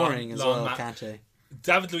playing scoring as well, Kante.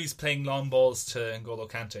 David Luiz playing long balls to N'Golo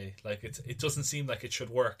Kante. Like, it doesn't seem like it should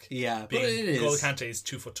work. Yeah, but it N'Golo is. Kante is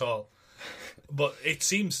 2 foot tall. But it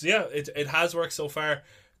seems, it has worked so far.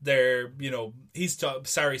 they're, you know,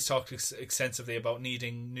 Sarri's talked extensively about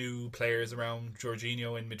needing new players around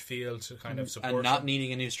Jorginho in midfield to kind of support and not him.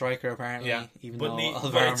 needing a new striker apparently. Yeah, even but, though but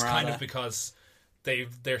Alvaro it's kind Morata- of because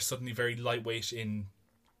they're suddenly very lightweight in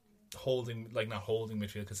holding, like not holding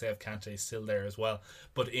midfield because they have Kante still there as well,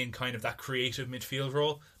 but in kind of that creative midfield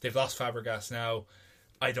role. They've lost Fabregas now.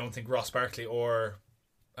 I don't think Ross Barkley or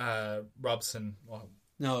Robson. Well,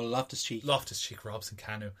 no, Loftus-Cheek, Robson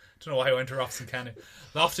Kanu. Don't know why I went to Robson Kanu.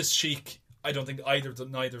 Loftus-Cheek. I don't think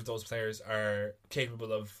neither of those players are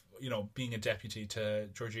capable of, you know, being a deputy to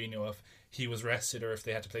Jorginho if he was rested or if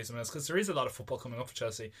they had to play someone else, because there is a lot of football coming up for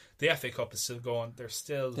Chelsea. The FA Cup is still going.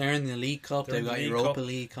 They're in the League Cup. They've got Europa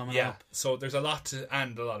League coming up. So there's a lot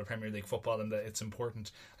and a lot of Premier League football, and that it's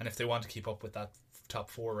important. And if they want to keep up with that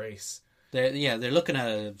top 4 race, they're looking at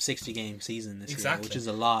a 60-game season this year, which is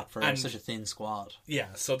a lot for such a thin squad. Yeah,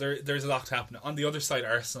 so there's a lot to happen. On the other side,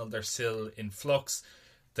 Arsenal, they're still in flux.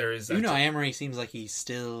 There is Emery seems like he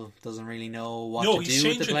still doesn't really know what to he's do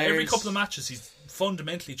changing with the players. Every couple of matches. He's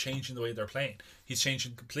fundamentally changing the way they're playing. He's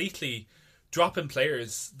changing completely, dropping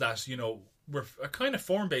players that, you know, were kind of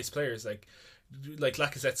form-based players. Like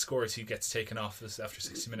Lacazette scores, he gets taken off after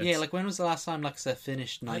 60 minutes. Yeah, like when was the last time Lacazette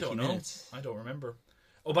finished 90 minutes? I don't remember.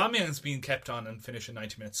 Aubameyang's been kept on and finished in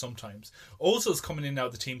 90 minutes sometimes. Ozil's coming in now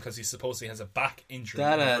the team because he supposedly has a back injury.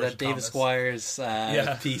 That David Squires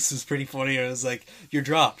piece was pretty funny. I was like, you're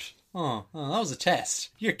dropped. Oh, that was a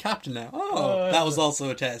test. You're captain now. That was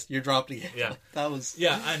also a test. You're dropped again. Yeah. That was...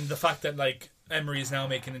 Yeah, and the fact that, like, Emery is now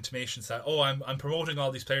making intimations that, I'm promoting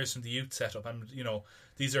all these players from the youth setup.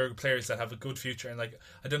 These are players that have a good future. And, like,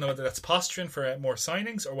 I don't know whether that's posturing for more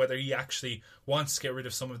signings or whether he actually wants to get rid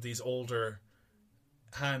of some of these older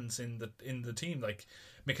hands in the team. Like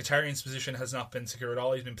Mkhitaryan's position has not been secure at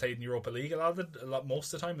all. He's been played in Europa League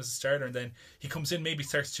most of the time as a starter, and then he comes in, maybe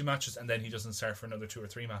starts 2 matches, and then he doesn't start for another 2 or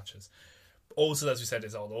 3 matches. Ozil, as we said,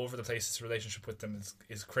 is all over the place. His relationship with them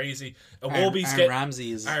is crazy. Aaron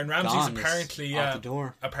Ramsey's apparently off the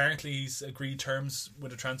door. Apparently he's agreed terms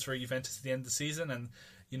with a transfer at Juventus at the end of the season, and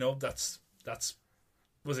you know that's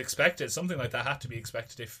was expected. Something like that had to be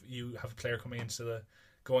expected if you have a player coming into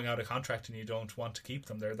going out of contract and you don't want to keep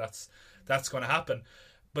them there. That's going to happen.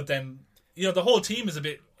 But then, you know, the whole team is a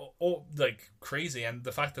bit like crazy, and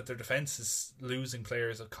the fact that their defense is losing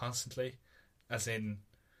players constantly, as in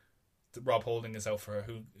Rob Holding is out for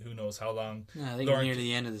who knows how long. Yeah, I think near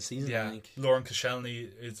the end of the season. Yeah, I think Lauren Koscielny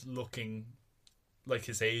is looking like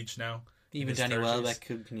his age now. Even Danny Welbeck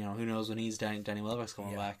could, you know, who knows when Danny Welbeck's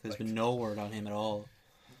coming back. There's been no word on him at all.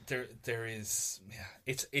 There is,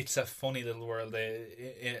 it's a funny little world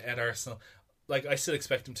at Arsenal. Like, I still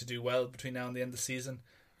expect them to do well between now and the end of the season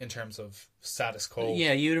in terms of status quo.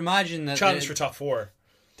 Yeah, you'd imagine that challenge for top 4.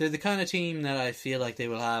 They're the kind of team that I feel like they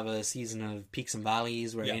will have a season of peaks and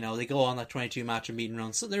valleys where, you know, they go on that 22-match unbeaten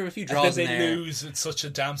run. So there are a few draws in there. They lose with such a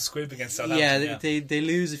damn squib against Southampton. Yeah, they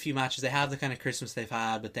lose a few matches. They have the kind of Christmas they've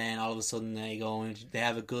had, but then all of a sudden they go and they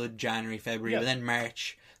have a good January, February, but then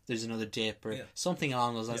March there's another dip or something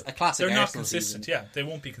along those lines. A classic They're Arsenal not consistent. season. Yeah, they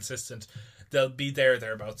won't be consistent. They'll be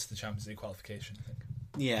thereabouts the Champions League qualification, I think.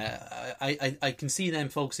 Yeah, I can see them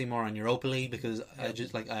focusing more on Europa League because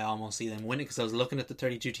I almost see them winning because I was looking at the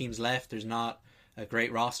 32 teams left. There's not a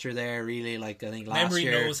great roster there, really. Like, I think last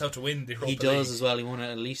year Emery knows how to win the Europa League. He does as well. He won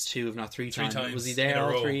it at least 2, if not 3 times. Was he there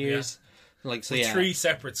all 3 years? Yeah. Like, so, with 3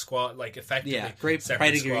 separate squad, like, effectively. Yeah, great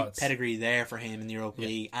pedigree there for him in the Europa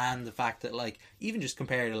League, and the fact that, like, even just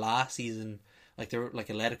compared to last season, like, there were, like,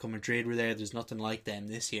 Atletico Madrid were there. There's nothing like them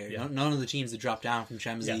this year. Yeah. None of the teams that dropped down from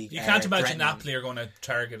Champions League. You can't imagine Napoli are going to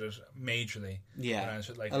target it majorly. Yeah,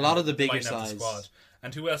 like, a lot of the bigger sides. Squad.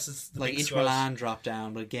 And who else is the like big Inter Milan dropped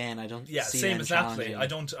down, but again, I don't. see same them as Napoli. I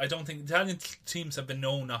don't think Italian teams have been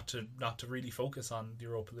known not to really focus on the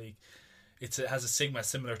Europa League. It has a stigma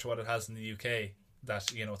similar to what it has in the UK.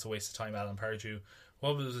 That, you know, it's a waste of time. Alan Pardew.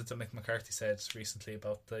 What was it that Mick McCarthy said recently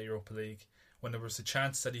about the Europa League when there was a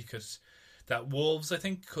chance that Wolves, I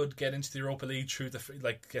think, could get into the Europa League through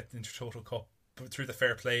get into Total Cup through the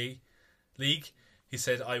Fair Play League? He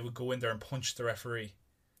said, I would go in there and punch the referee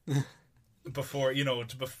before, you know,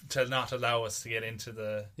 to not allow us to get into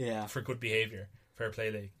the for good behaviour Fair Play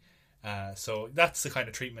League. So that's the kind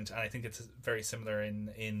of treatment, and I think it's very similar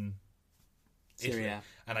in Italy.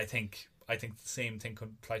 And I think the same thing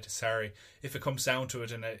could apply to Sarri if it comes down to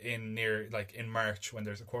it in March when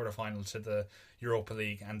there's a quarter-final to the Europa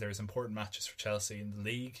League and there's important matches for Chelsea in the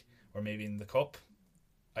league or maybe in the cup.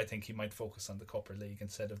 I think he might focus on the cup or league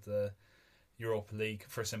instead of the Europa League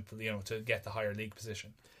for simply, you know, to get the higher league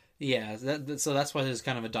position. Yeah, so that's why there's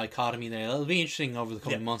kind of a dichotomy there. It'll be interesting over the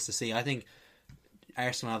coming months to see. I think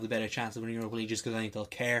Arsenal have the better chance of winning Europa League just because I think they'll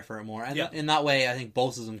care for it more. And Yeah. in that way, I think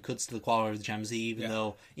both of them could still qualify for the Champions League, even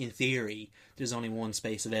though, in theory, there's only one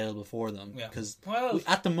space available for them. Yeah. Because Well,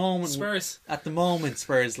 at the moment,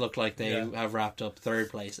 Spurs look like they have wrapped up third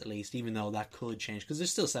place at least, even though that could change because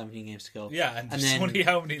there's still 17 games to go. Yeah, and there's then, only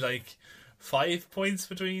how many, 5 points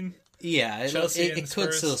between. Yeah, Chelsea it and could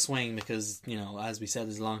Spurs. still swing because, as we said,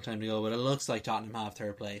 there's a long time to go, but it looks like Tottenham have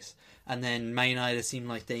third place. And then Man United seem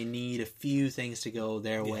like they need a few things to go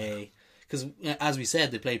their way. Because, as we said,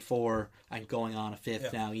 they played 4 and going on a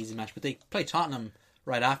 5th now, easy match. But they play Tottenham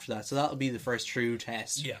right after that, so that'll be the first true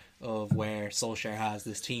test of where Solskjaer has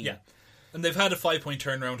this team. Yeah, and they've had a 5-point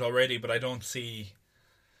turnaround already, but I don't see...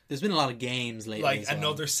 There's been a lot of games lately as well.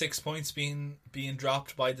 Another 6 points being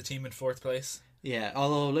dropped by the team in 4th place. Yeah,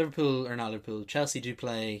 although Chelsea do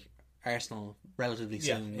play Arsenal relatively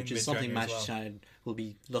soon, which is something Manchester United will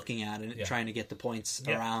be looking at and trying to get the points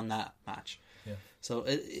around that match. Yeah. So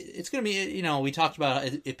it's going to be, we talked about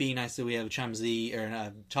it being nice that we have a Champions League or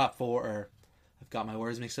a top 4, or I've got my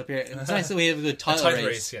words mixed up here. It's nice that we have a good title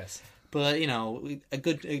race. Yes. But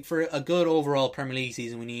for a good overall Premier League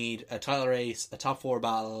season, we need a title race, a top 4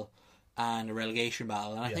 battle, and a relegation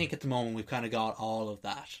battle. And I think at the moment we've kind of got all of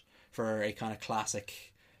that for a kind of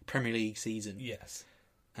classic Premier League season. Yes.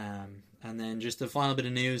 And then just the final bit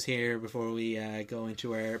of news here before we go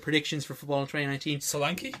into our predictions for football in 2019.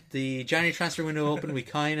 Solanke? The January transfer window opened. We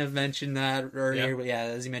kind of mentioned that earlier, but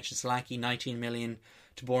as you mentioned, Solanke, 19 million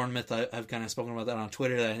to Bournemouth. I've kind of spoken about that on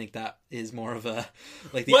Twitter. I think that is more of a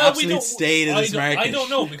absolute state of this market. I don't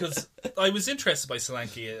know, because I was interested by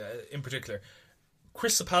Solanke in particular.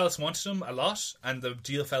 Crystal Palace wanted him a lot, and the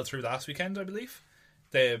deal fell through last weekend, I believe.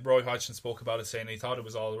 Roy Hodgson spoke about it, saying he thought it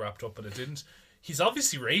was all wrapped up, but it didn't. He's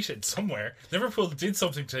obviously rated somewhere. Liverpool did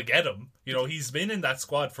something to get him. He's been in that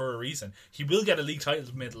squad for a reason. He will get a league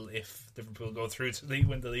title medal if Liverpool go through to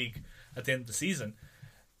win the league at the end of the season.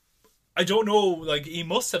 I don't know, he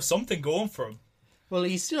must have something going for him. Well,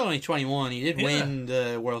 he's still only 21. He did win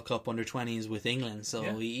the World Cup under-20s with England, so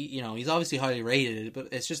he's obviously highly rated. But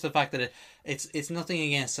it's just the fact that it's nothing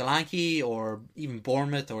against Solanke or even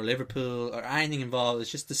Bournemouth or Liverpool or anything involved. It's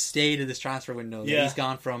just the state of this transfer window. Yeah. He's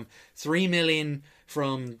gone from 3 million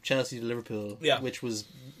from Chelsea to Liverpool, which was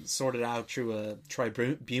sorted out through a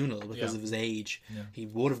tribunal because of his age. Yeah. He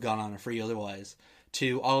would have gone on a free otherwise.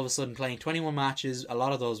 To all of a sudden playing 21 matches. A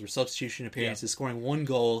lot of those were substitution appearances, scoring 1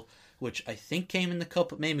 goal, which I think came in the cup,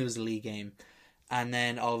 but maybe it was a league game. And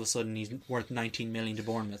then all of a sudden he's worth 19 million to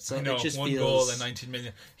Bournemouth. So it just 1 goal and 19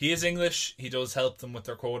 million. He is English. He does help them with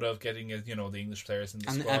their quota of getting the English players in the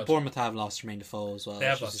squad. And Bournemouth have lost Jermaine Defoe as well. They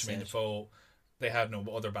have lost Jermaine Defoe. They had no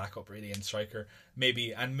other backup really in striker.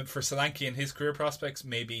 Maybe, and for Solanke and his career prospects,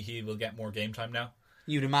 maybe he will get more game time now.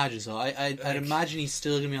 You'd imagine so. I'd imagine he's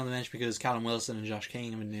still going to be on the bench because Callum Wilson and Josh King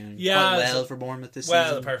have been doing quite well for Bournemouth this season.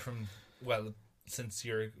 Well, apart from, since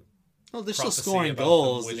you're... Well, they're still scoring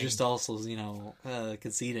goals. They're just also,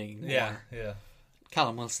 conceding. Yeah.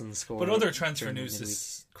 Callum Wilson scored. But other transfer news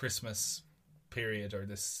this Christmas period or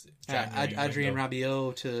this January Adrien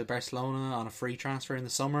Rabiot to Barcelona on a free transfer in the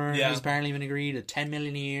summer. Yeah. Has apparently been agreed. A 10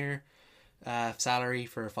 million a year salary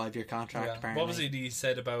for a 5-year contract. Yeah. Apparently. What was it he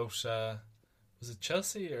said about... was it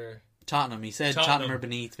Chelsea or... Tottenham. He said Tottenham are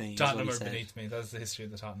beneath me. Tottenham are beneath me. That's the history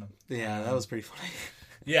of the Tottenham. Yeah, that was pretty funny.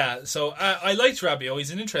 Yeah, so I liked Rabiot.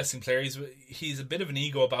 He's an interesting player. He's a bit of an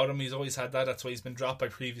ego about him. He's always had that. That's why he's been dropped by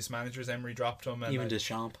previous managers. Emery dropped him. And even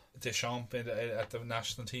Deschamps at the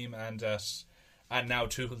national team. And now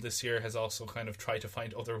Tuchel this year has also kind of tried to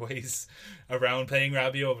find other ways around playing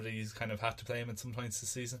Rabiot, but he's kind of had to play him at some points this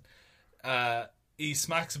season. He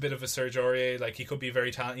smacks a bit of a Serge Aurier. He could be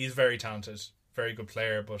very talented. He's very talented. Very good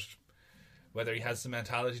player, but whether he has the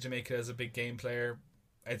mentality to make it as a big game player,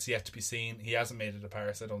 it's yet to be seen. He hasn't made it to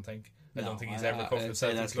Paris, I don't think. I don't think he's ever covered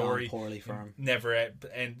himself in glory. Poorly for him. Never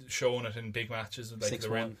and shown it in big matches like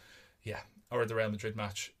 6-1. Or the Real Madrid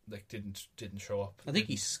match. Didn't show up. I think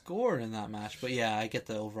he scored in that match, but I get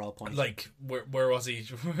the overall point. Where was he?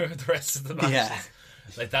 The rest of the matches.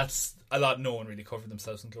 Yeah. That's a lot. No one really covered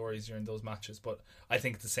themselves in glories during those matches, but I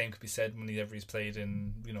think the same could be said whenever he's played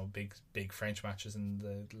in big French matches in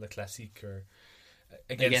the Le Classique or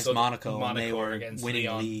against Monaco or against winning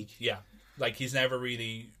Lyon. league. Yeah, he's never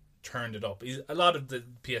really turned it up. He's a lot of the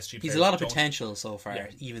PSG players. He's a lot of potential so far,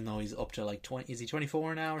 even though he's up to 20. Is he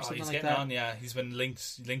 24 now or something like that? He's getting on. Yeah, he's been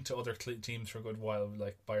linked to other teams for a good while,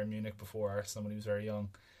 like Bayern Munich before Arsenal when he was very young.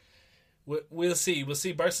 We'll see.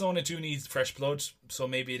 Barcelona do need fresh blood, so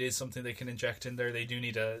maybe it is something they can inject in there. They do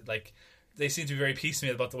need they seem to be very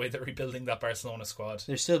piecemeal about the way they're rebuilding that Barcelona squad.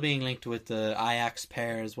 They're still being linked with the Ajax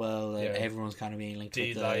pair as well. Yeah. Everyone's kind of being linked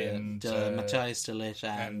with and Matthias de Ligt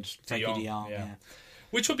and Frenkie de Jong. Yeah.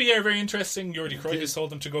 Which would be very interesting. Jordi Cruyff has told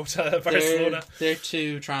them to go to Barcelona. They're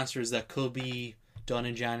two transfers that could be done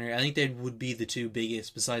in January. I think they would be the two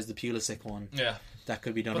biggest besides the Pulisic one. Yeah. That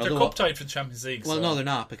could be done. But they're cup tied for the Champions League. Well, so. no, they're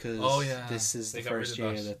not because this is they the first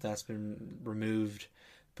year that's been removed.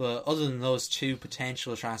 But other than those two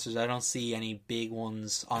potential transfers, I don't see any big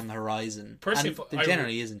ones on the horizon. Personally, and there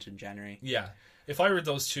generally isn't in January. Yeah. If I were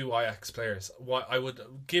those two Ajax players, I would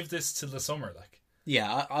give this till the summer. Like,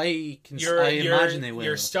 yeah, I imagine they will.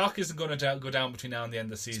 Your stock isn't going to go down between now and the end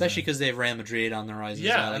of the season, especially because they have Real Madrid on the horizon.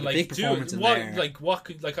 Yeah, as well. and a big performance in there.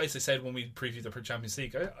 Like I said when we previewed the Champions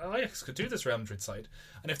League, Ajax could do this Real Madrid side,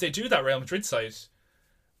 and if they do that Real Madrid side,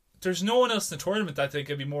 there's no one else in the tournament that they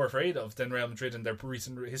could be more afraid of than Real Madrid in their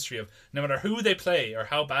recent history of no matter who they play or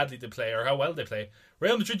how badly they play or how well they play,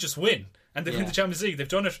 Real Madrid just win and they win the Champions League. They've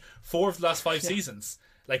done it 4 of the last 5 seasons.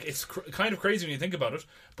 Like, it's kind of crazy when you think about it,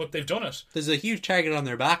 but they've done it. There's a huge target on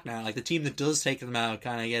their back now. Like, the team that does take them out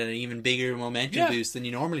kind of get an even bigger momentum boost than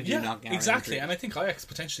you normally do. Exactly, and I think Ajax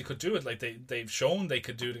potentially could do it. Like, they've shown they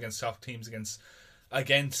could do it against top teams,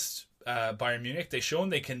 against Bayern Munich. They've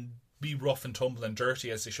shown they can be rough and tumble and dirty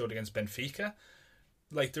as they showed against Benfica.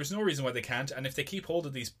 Like, there's no reason why they can't, and if they keep hold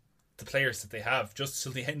of the players that they have just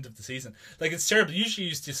till the end of the season. Like, it's terrible. Usually you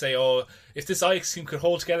used to say, oh, if this Ajax team could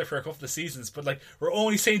hold together for a couple of seasons, but like, we're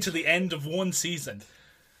only saying till the end of one season.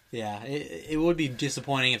 Yeah, it would be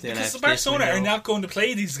disappointing if they left. Because Barcelona are not going to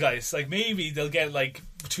play these guys. Like, maybe they'll get like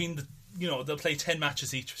between the, they'll play 10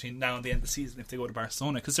 matches each between now and the end of the season if they go to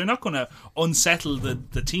Barcelona, because they're not going to unsettle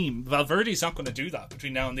the team. Valverde's not going to do that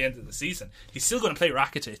between now and the end of the season. He's still going to play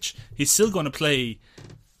Rakitic. He's still going to play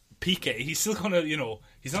Piqué. He's still going to,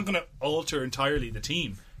 he's not going to alter entirely the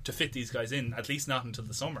team to fit these guys in, at least not until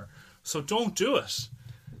the summer. So don't do it.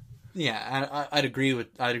 Yeah, I'd agree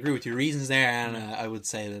with your reasons there, and I would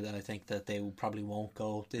say that I think that they probably won't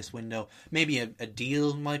go this window. Maybe a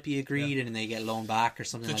deal might be agreed, and they get loaned back or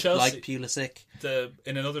something like Pulisic.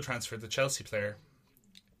 In another transfer, the Chelsea player,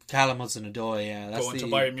 Callum Hudson-Odoi, that's going to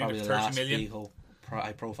Bayern Munich, probably the 30 last million.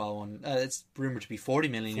 high-profile one. It's rumoured to be 40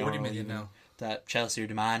 million. 40 million now. That Chelsea are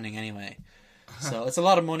demanding anyway. So it's a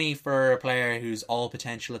lot of money for a player who's all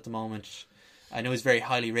potential at the moment. I know he's very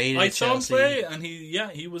highly rated. I saw him play, and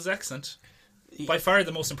he was excellent. By far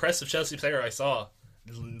the most impressive Chelsea player I saw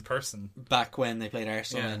in person. Back when they played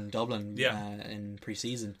Arsenal in Dublin in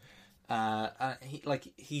pre-season.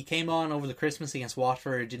 He came on over the Christmas against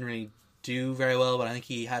Watford, didn't really do very well, but I think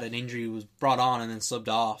he had an injury, was brought on and then subbed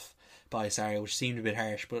off by Sarri, which seemed a bit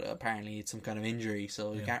harsh, but apparently it's some kind of injury,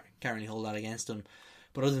 so you can't really hold that against him.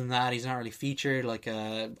 But other than that, he's not really featured. Like,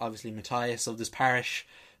 obviously Matthias of this parish,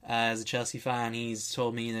 as a Chelsea fan, he's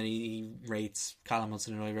told me that he rates Callum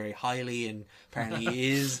Hudson-Odoi very highly, and apparently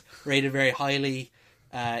he is rated very highly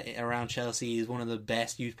around Chelsea. He's one of the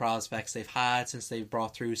best youth prospects they've had since they've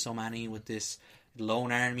brought through so many with this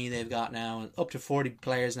loan army they've got now, up to 40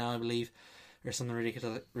 players now, I believe, or something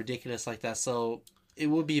ridiculous like that. So it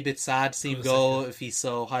would be a bit sad to see him go if he's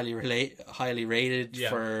so highly rated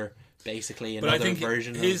for basically another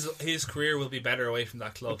version. His career will be better away from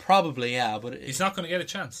that club. Probably, yeah, but he's not going to get a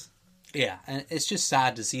chance. Yeah, and it's just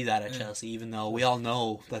sad to see that at Chelsea, even though we all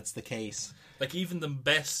know that's the case. Like, even the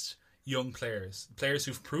best young players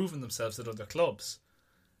who've proven themselves at other clubs,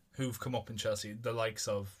 who've come up in Chelsea, the likes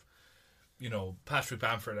of, Patrick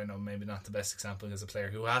Bamford. I know maybe not the best example as a player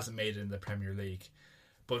who hasn't made it in the Premier League,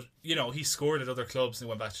 but he scored at other clubs and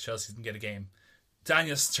went back to Chelsea and didn't get a game.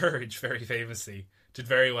 Daniel Sturridge, very famously, did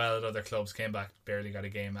very well at other clubs, came back, barely got a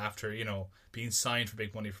game after, being signed for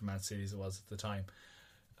big money from Man City as it was at the time.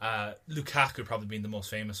 Lukaku probably being the most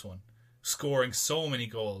famous one, scoring so many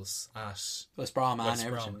goals at West Brom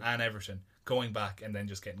and Everton, going back and then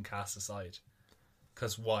just getting cast aside.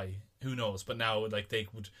 Because why? Who knows? But now, they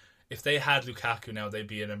would, if they had Lukaku now, they'd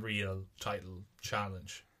be in a real title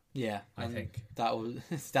challenge. Yeah, I think that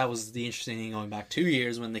was the interesting thing going back 2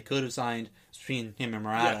 years when they could have signed between him and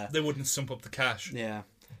Morata. Yeah, they wouldn't stump up the cash. Yeah,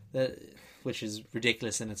 which is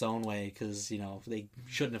ridiculous in its own way, because they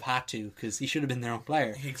shouldn't have had to, because he should have been their own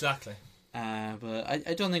player. Exactly. But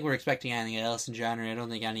I don't think we're expecting anything else in January. I don't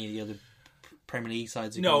think any of the other Premier League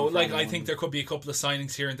sides are I think there could be a couple of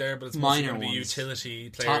signings here and there, but it's mostly going to be utility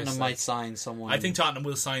players. Tottenham might sign someone. I think Tottenham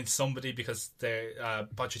will sign somebody, because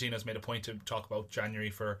Pochettino's made a point to talk about January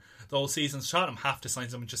for the whole season. So Tottenham have to sign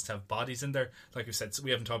someone just to have bodies in there. Like we said,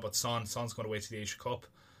 we haven't talked about Son. Son's going to wait to the Asia Cup.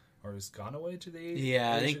 or has gone away to the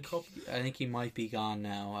Yeah, Asian Cup. I think he might be gone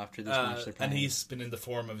now after this match they're playing. And he's been in the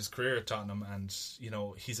form of his career at Tottenham, and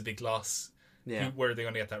he's a big loss. Yeah. Where are they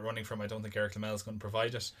going to get that running from? I don't think Eric Lamela is going to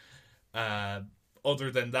provide it.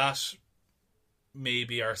 Other than that,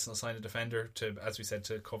 maybe Arsenal sign a defender to, as we said,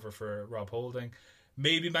 to cover for Rob Holding.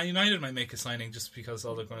 Maybe Man United might make a signing just because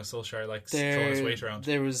all they're going to Solskjaer likes throwing his weight around.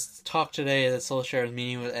 There was talk today that Solskjaer was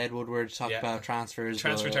meeting with Ed Woodward to talk about transfers.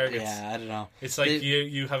 Transfer but, targets. Yeah, I don't know. It's like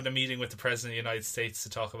you having a meeting with the President of the United States to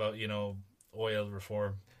talk about, oil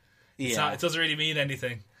reform. It doesn't really mean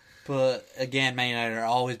anything. But again, Man United are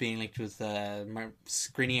always being linked with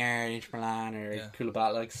Skriniar, Inter Milan, or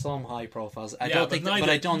Koulibaly, like some high profiles. I don't think none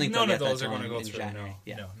of those are going to go in through. January.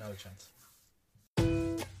 No, not a chance.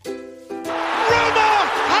 Roma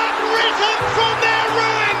have risen from their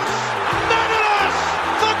ruins. Manolas,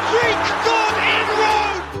 the Greek god in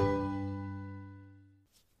Rome.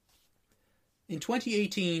 In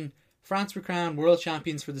 2018, France were crowned world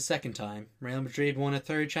champions for the second time. Real Madrid won a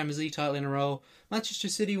third Champions League title in a row. Manchester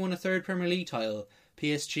City won a third Premier League title.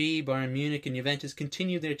 PSG, Bayern Munich and Juventus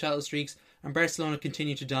continued their title streaks, and Barcelona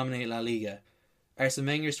continued to dominate La Liga. Arsene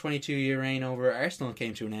Wenger's 22-year reign over Arsenal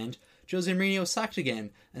came to an end. Jose Mourinho was sacked again,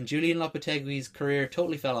 and Julian Lopetegui's career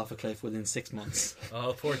totally fell off a cliff within 6 months.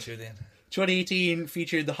 Oh, poor Julian. 2018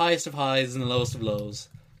 featured the highest of highs and the lowest of lows.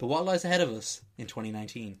 But what lies ahead of us in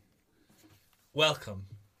 2019? Welcome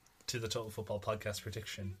to the Total Football Podcast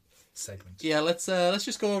prediction segment. Yeah, let's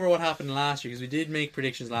just go over what happened last year, because we did make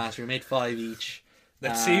predictions last year. We made 5 each.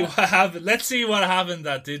 Let's see what happened. Let's see what happened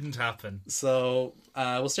that didn't happen. So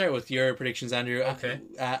we'll start with your predictions, Andrew. Okay.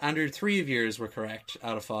 Andrew, 3 of yours were correct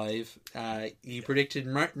out of 5. You predicted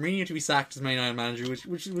Mourinho to be sacked as Man United manager,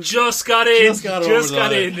 which was just got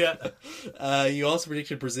in. Yeah. You also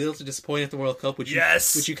predicted Brazil to disappoint at the World Cup, which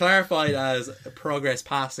you clarified as progress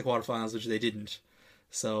past the quarterfinals, which they didn't.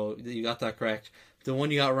 So you got that correct. The one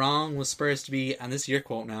you got wrong was Spurs to be, and this is your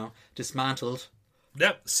quote now, dismantled.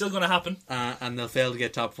 Yep, still going to happen. And they'll fail to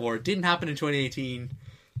get top 4. It didn't happen in 2018,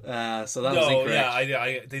 so that was incorrect.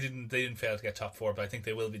 Yeah, they didn't fail to get top 4, but I think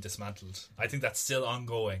they will be dismantled. I think that's still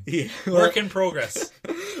ongoing. Yeah, Work in progress.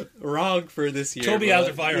 Wrong for this year. Toby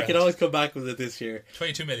Alderweireld. You can always come back with it this year.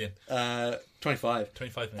 22 million. 25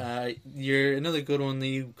 million. You're another good one that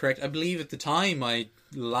you correct. I believe at the time I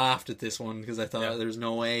laughed at this one because I thought there was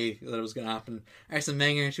no way that it was going to happen. Arsene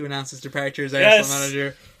Wenger to announce his departure as Arsenal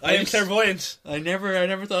manager. I am clairvoyant. I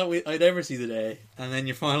never thought I'd ever see the day. And then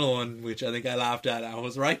your final one, which I think I laughed at, I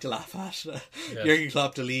was right to laugh at. Jurgen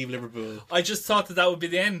Klopp to leave Liverpool. I just thought that would be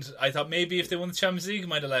the end. I thought maybe if they won the Champions League, he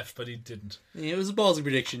might have left, but he didn't. Yeah, it was a ballsy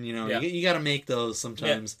prediction, you got to make those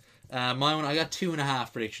sometimes. Yeah. My one, I got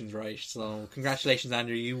 2.5 predictions right. So congratulations,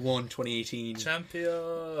 Andrew. You won 2018.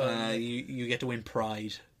 Champion. You get to win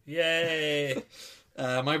pride. Yay.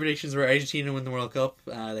 My predictions were Argentina win the World Cup.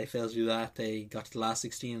 They failed to do that. They got to the last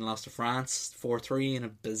 16 and lost to France 4-3 in a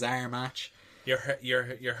bizarre match. Your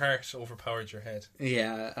heart overpowered your head.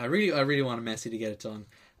 Yeah, I really wanted Messi to get it done.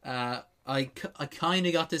 I kind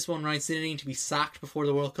of got this one right. Zinedine to be sacked before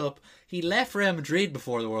the World Cup. He left Real Madrid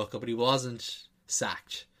before the World Cup, but he wasn't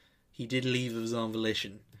sacked. He did leave of his own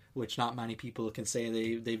volition, which not many people can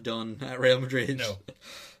say they've done at Real Madrid. No.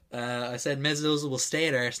 I said Mesut Ozil will stay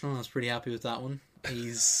at Arsenal. I was pretty happy with that one.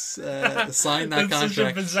 He's signed that contract. That's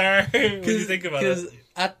such a bizarre when you think about it. Because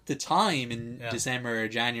at the time in December or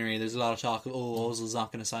January, there's a lot of talk of, Ozil's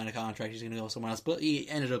not going to sign a contract. He's going to go somewhere else. But he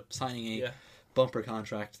ended up signing a bumper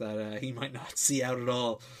contract that he might not see out at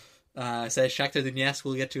all. I said Shakhtar Donetsk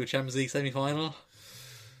will get to a Champions League semi-final.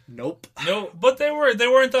 Nope. No, but they weren't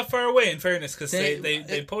that far away, in fairness, because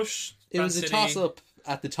they pushed. It was a toss-up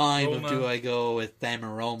at the time Roma. of do I go with them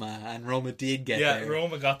or Roma, and Roma did get there. Yeah,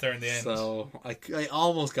 Roma got there in the end. So I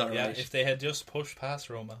almost got it right. If they had just pushed past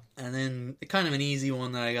Roma. And then kind of an easy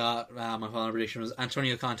one that I got, my final prediction was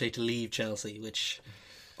Antonio Conte to leave Chelsea, which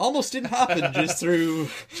almost didn't happen just through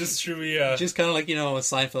just kind of like, a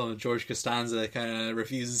Seinfeld and George Costanza kind of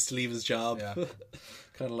refuses to leave his job. Yeah.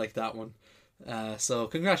 Kind of like that one. So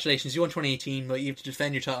congratulations, you won 2018, but you have to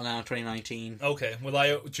defend your title now in 2019. Okay,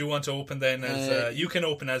 well, do you want to open then as you can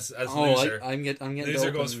open as loser? I'm getting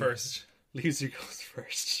loser goes first. Loser goes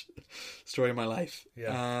first. Story of my life.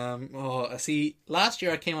 Yeah. See, last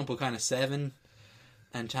year I came up with kind of 7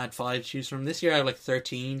 and had 5 to choose from. This year I have like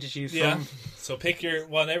 13 to choose from. So pick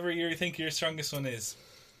whatever you think your strongest one is.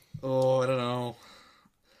 I don't know.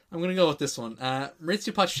 I'm going to go with this one.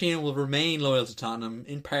 Maurizio Pochettino will remain loyal to Tottenham,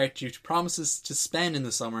 in part due to promises to spend in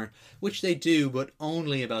the summer, which they do, but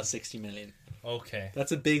only about 60 million. Okay.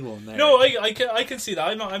 That's a big one there. No, I can see that.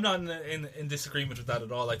 I'm not in disagreement with that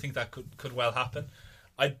at all. I think that could well happen.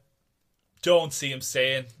 I don't see him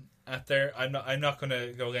staying. at there. I'm not going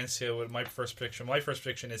to go against you with my first prediction. My first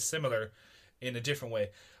prediction is similar in a different way.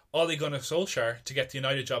 Ole Gunnar Solskjaer to get the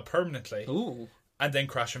United job permanently. Ooh. And then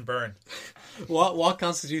crash and burn. What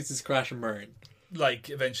constitutes this crash and burn?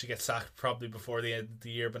 Like, eventually get sacked probably before the end of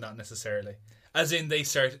the year, but not necessarily. As in, they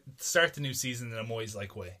start the new season in a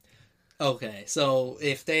Moyes-like way. Okay, so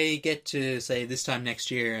if they get to, say, this time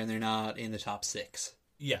next year and they're not in the top 6,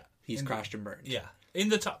 yeah, he's crashed and burned. Yeah, in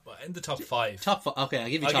the top 5. Top 5. Okay, I'll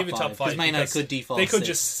give you top 5. Because Man United could default. They could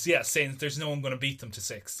 6. just say there's no one going to beat them to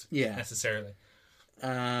 6. Yeah, necessarily.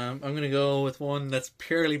 I'm going to go with one that's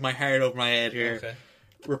purely my heart over my head here. Okay.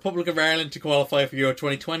 Republic of Ireland to qualify for Euro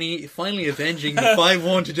 2020, finally avenging the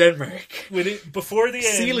 5-1 to Denmark. With it before the end,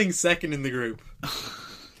 sealing second in the group.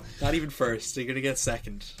 Not even first. They're going to get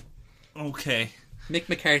second. Okay. Mick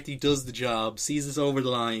McCarthy does the job, sees us over the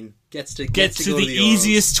line, gets to the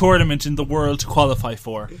easiest tournament in the world to qualify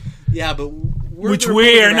for. Yeah, but which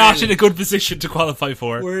we are not in a good position to qualify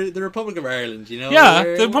for. We're the Republic of Ireland, you know. Yeah,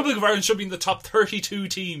 the Republic of Ireland should be in the top 32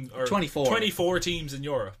 team or 24 teams in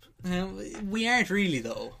Europe. We aren't really,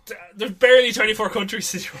 though. There's barely 24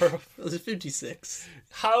 countries in Europe. There's 56.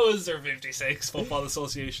 How is there 56 football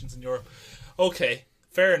associations in Europe? Okay,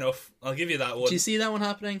 fair enough. I'll give you that one. Do you see that one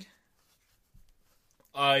happening?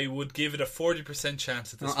 I would give it a 40%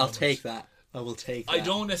 chance at this moment. I'll take that. I will take that. I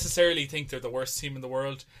don't necessarily think they're the worst team in the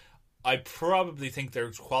world. I probably think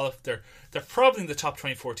they're probably in the top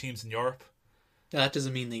 24 teams in Europe. That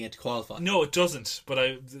doesn't mean they get to qualify. No, it doesn't.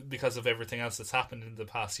 But because of everything else that's happened in the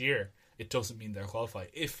past year, it doesn't mean they'll qualify.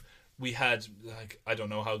 If we had, I don't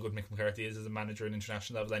know how good Mick McCarthy is as a manager at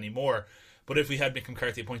international level anymore, but if we had Mick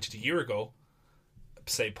McCarthy appointed a year ago,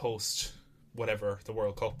 say post whatever the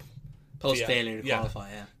World Cup, post failure to qualify,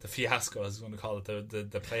 the fiasco, I was going to call it,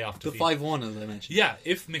 the playoff the defeat. 5-1 as I mentioned. Yeah,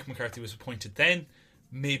 if Mick McCarthy was appointed then,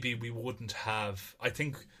 maybe we wouldn't have.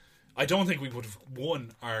 I don't think we would have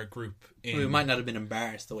won our group. We might not have been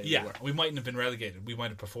embarrassed the way we were. Yeah, we mightn't have been relegated. We might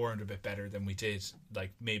have performed a bit better than we did.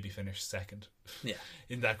 Like maybe finish second. Yeah,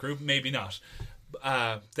 in that group, maybe not.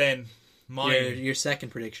 Then your second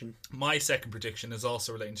prediction. My second prediction is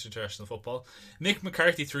also relating to international football. Mick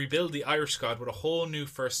McCarthy to rebuild the Irish squad with a whole new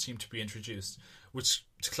first team to be introduced. Which,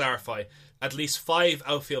 to clarify, at least 5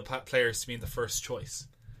 outfield players to be in the first choice.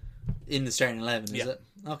 In the starting 11, is it?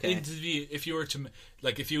 Okay. If you were to,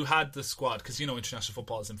 if you had the squad, because international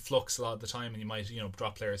football is in flux a lot of the time, and you might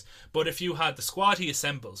drop players. But if you had the squad he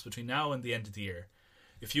assembles between now and the end of the year,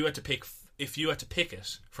 if you had to pick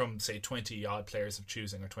it from say 20 odd players of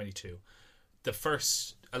choosing or 22, the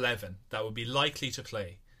first 11 that would be likely to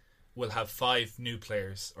play will have 5 new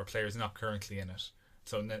players or players not currently in it.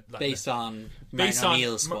 So based on Martin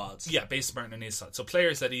O'Neill's squads. Yeah, based on Martin O'Neill's squad. So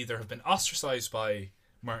players that either have been ostracised by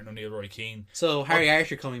Martin O'Neill, Roy Keane. So Harry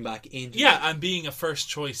Archer coming back into and being a first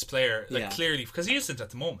choice player, clearly, because he isn't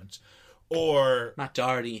at the moment. Or Matt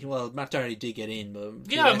Doherty. Well, Matt Doherty did get in, but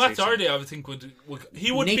Matt Doherty, I would think would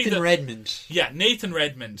Nathan Redmond. Yeah, Nathan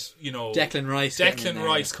Redmond. Declan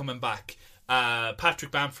Rice coming back.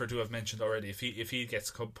 Patrick Bamford, who I've mentioned already, if he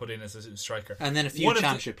gets put in as a striker, and then a few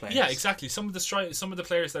championship players. Yeah, exactly. Some of the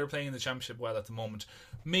players that are playing in the championship well at the moment.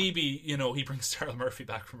 Maybe he brings Daryl Murphy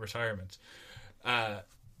back from retirement.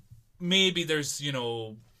 Maybe there's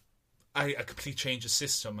a complete change of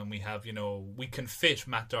system, and we have we can fit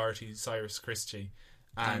Matt Doherty, Cyrus Christie,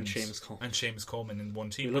 and Seamus Coleman in one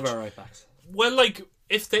team. We love our right backs. Well,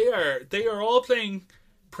 if they are all playing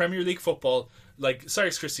Premier League football. Like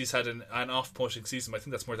Cyrus Christie's had an off-putting season, but I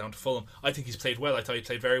think that's more down to Fulham. I think he's played well. I thought he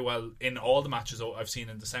played very well in all the matches I've seen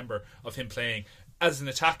in December of him playing as an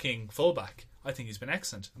attacking fullback. I think he's been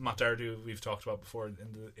excellent. Matt Doherty, we've talked about before,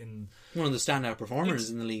 in one of the standout performers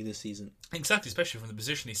in the league this season. Exactly, especially from the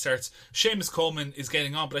position he starts. Seamus Coleman is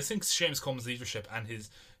getting on, but I think Seamus Coleman's leadership and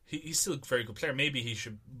he's still a very good player. Maybe he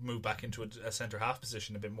should move back into a centre half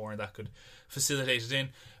position a bit more, and that could facilitate it in.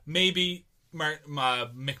 Maybe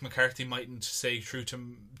Mick McCarthy mightn't stay true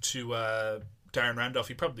to Darren Randolph.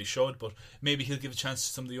 He probably should, but maybe he'll give a chance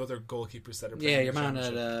to some of the other goalkeepers that are playing. Yeah, your man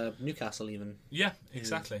at Newcastle even. Yeah,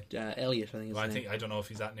 exactly. Elliot, I think. I don't know if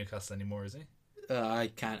he's at Newcastle anymore. Is he?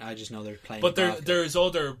 I can't. I just know they're playing. But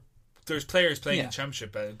there's players playing in the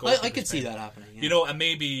Championship. I could see that happening. Yeah. And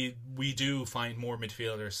maybe we do find more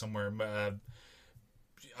midfielders somewhere.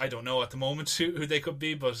 I don't know at the moment who they could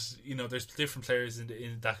be, but there's different players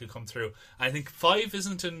in that could come through. I think 5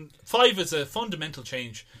 is a fundamental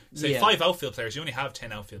change. Say 5 outfield players, you only have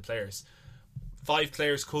 10 outfield players. 5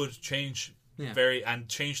 players could change and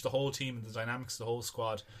change the whole team and the dynamics of the whole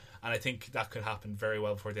squad. And I think that could happen very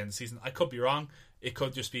well before the end of the season. I could be wrong. It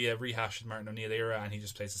could just be a rehash of Martin O'Neill era, and he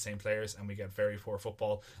just plays the same players, and we get very poor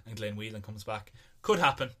football, and Glenn Whelan comes back. Could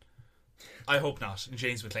happen. I hope not. And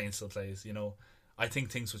James McLean still plays. I think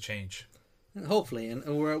things will change. Hopefully, and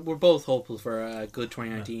we're both hopeful for a good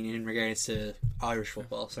 2019 in regards to Irish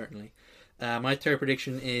football, certainly. My third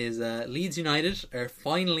prediction is Leeds United are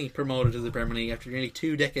finally promoted to the Premier League after nearly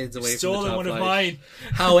 2 decades away from the top one flight. of mine.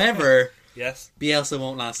 However, yes, Bielsa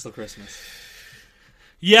won't last till Christmas.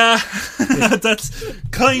 Yeah, that's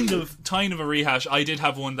kind of a rehash. I did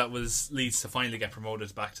have one that was Leeds to finally get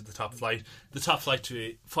promoted back to the top flight. The top flight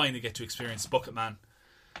to finally get to experience Bucket Man.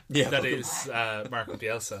 Yeah, that is Marco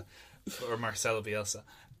Bielsa or Marcelo Bielsa.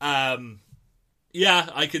 Yeah,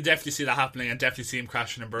 I could definitely see that happening, and definitely see him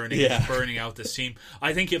crashing and burning out this team.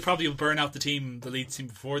 I think he'll probably burn out the Leeds team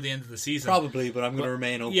before the end of the season. Probably, but I'm going to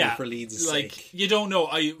remain open for Leeds' sake. You don't know.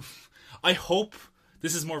 I hope,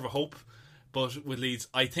 this is more of a hope, but with Leeds,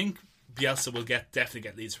 I think Bielsa will definitely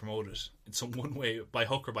get Leeds promoted in some one way, by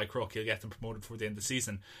hook or by crook. He'll get them promoted before the end of the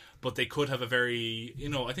season. But they could have a very,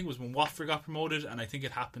 I think it was when Watford got promoted, and I think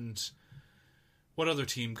it happened. What other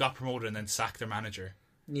team got promoted and then sacked their manager?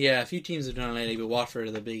 Yeah, a few teams have done it lately, but Watford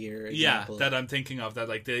are the bigger example. Yeah, that I'm thinking of. That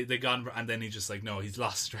they got, and then he's just he's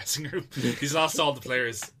lost the dressing room. He's lost all the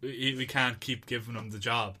players. We can't keep giving him the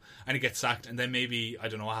job, and he gets sacked. And then maybe, I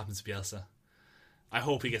don't know what happens to Bielsa. I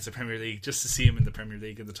hope he gets the Premier League, just to see him in the Premier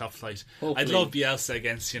League in the top flight. Hopefully. I'd love Bielsa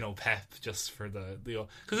against Pep, just for the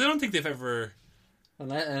because I don't think they've ever.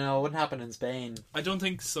 No, it wouldn't happen in Spain. I don't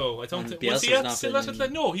think so. I don't think. Was he still at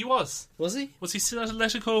Atletico? No, he was. Was he? Was he still at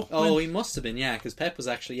Atletico? Oh, he must have been. Yeah, because Pep was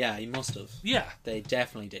actually. Yeah, he must have. Yeah, they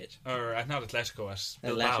definitely did. Or not Atletico, at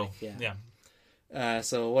Bilbao. Yeah.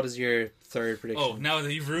 So, what is your third prediction? Oh, now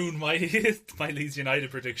that you've ruined my Leeds United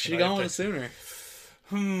prediction. Should you go on sooner?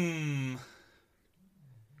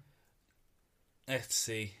 Let's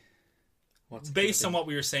see. Based on what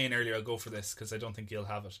we were saying earlier, I'll go for this because I don't think you'll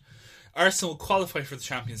have it. Arsenal will qualify for the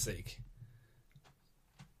Champions League.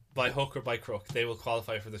 By hook or by crook, they will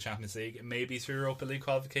qualify for the Champions League. It may be through Europa League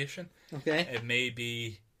qualification. Okay. It may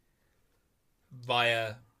be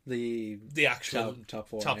via the actual top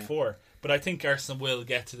four. But I think Arsenal will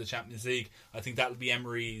get to the Champions League. I think that'll be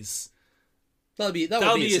Emery's. That'll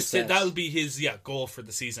be his goal for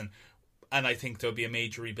the season. And I think there'll be a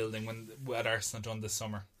major rebuilding at Arsenal done this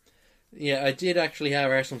summer. Yeah, I did actually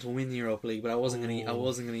have Arsenal to win the Europa League, but I wasn't going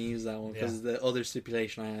to use that one because the other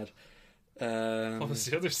stipulation I had. What was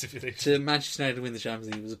the other stipulation? To Manchester United to win the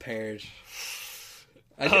Champions League was a paired.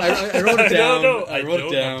 I wrote it down. I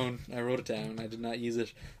wrote it down. I did not use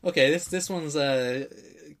it. Okay, this one's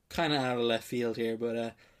kind of out of left field here,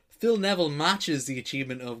 but Phil Neville matches the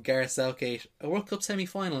achievement of Gareth Southgate, a World Cup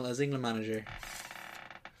semi-final as England manager.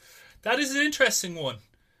 That is an interesting one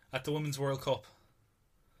at the Women's World Cup.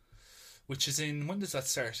 Which is when does that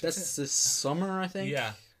start? That's this summer, I think.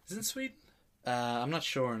 Yeah. Is it in Sweden? I'm not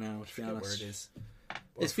sure now, to be honest. Where it is.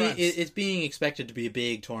 It's being expected to be a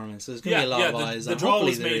big tournament, so there's going to be a lot of eyes. The draw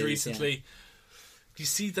was made recently. Yeah. You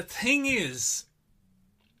see, the thing is,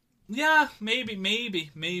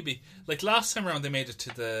 maybe. Like last time around, they made it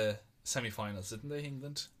to the semi-finals, didn't they,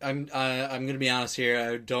 England? I'm going to be honest here.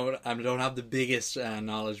 I don't have the biggest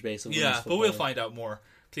knowledge base of women's football. But we'll find out more.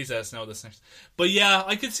 Please let us know, listeners. But yeah,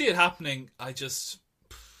 I could see it happening.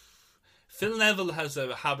 Phil Neville has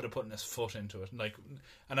a habit of putting his foot into it,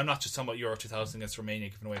 and I'm not just talking about Euro 2000 against Romania,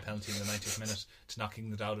 giving away a penalty in the 90th minute to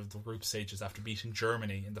knocking it out of the group stages after beating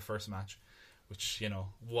Germany in the first match. Which,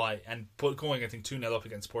 why? And going, I think, 2-0 up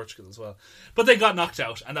against Portugal as well. But they got knocked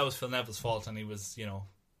out, and that was Phil Neville's fault, and he was,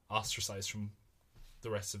 ostracised from the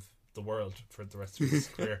rest of the world for the rest of his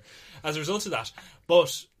career as a result of that.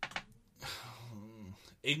 But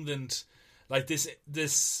England,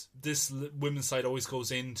 this women's side always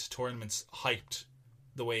goes into tournaments hyped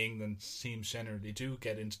the way England teams generally do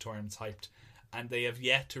get into tournaments hyped, and they have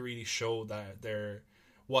yet to really show that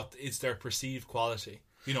what is their perceived quality.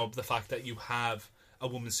 The fact that you have a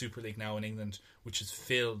women's Super League now in England, which is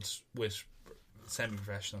filled with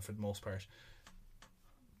semi-professional, for the most part,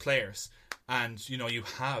 players. And, you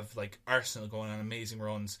have, Arsenal going on amazing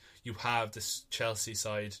runs. You have this Chelsea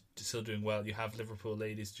side still doing well. You have Liverpool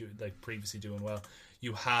ladies, previously doing well.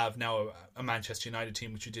 You have now a Manchester United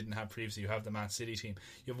team, which you didn't have previously. You have the Man City team.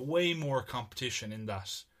 You have way more competition in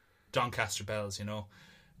that. Doncaster Bells,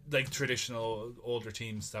 traditional older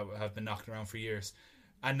teams that have been knocking around for years.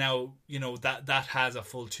 And now, that has a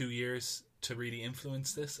full 2 years to really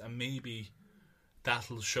influence this. And maybe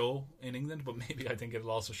that'll show in England, but maybe I think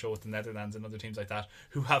it'll also show with the Netherlands and other teams like that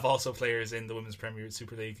who have also players in the Women's Premier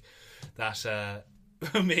Super League that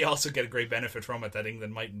may also get a great benefit from it that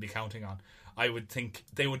England mightn't be counting on. I would think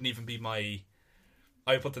they wouldn't even be I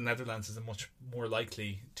would put the Netherlands as a much more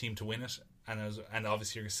likely team to win it, and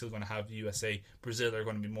obviously you're still going to have USA, Brazil are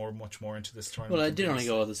going to be much more into this tournament. Well, I did only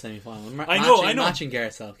go to the semi-final. I know. Matching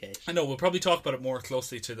Gareth Southgate. I know. We'll probably talk about it more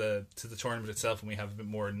closely to the tournament itself when we have a bit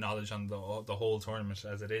more knowledge on the whole tournament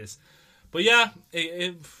as it is. But yeah,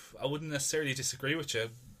 I wouldn't necessarily disagree with you,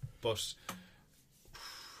 but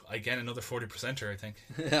again, another 40%er, I think.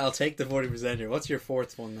 I'll take the 40%er. What's your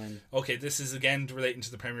fourth one then? Okay, this is again relating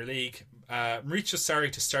to the Premier League. Maurizio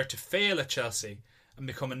Sarri to start to fail at Chelsea and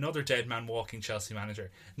become another dead man walking Chelsea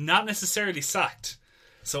manager. Not necessarily sacked.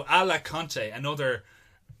 So a la Conte, another,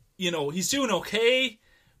 he's doing okay,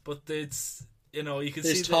 but it's, you can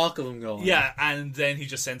There's see talk of him going. Yeah, and then he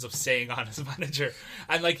just ends up staying on as a manager.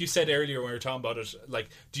 And like you said earlier when we were talking about it, like,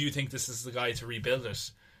 do you think this is the guy to rebuild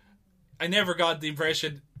it? I never got the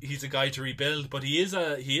impression he's a guy to rebuild, but he is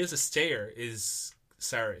a stayer, is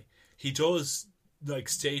Sarri. He does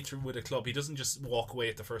stay through with a club. He doesn't just walk away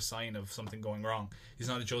at the first sign of something going wrong. He's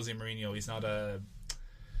not a Jose Mourinho. He's not a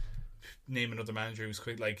name another manager who's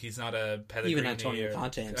quick. Like, he's not a Pellegrini. Even Antonio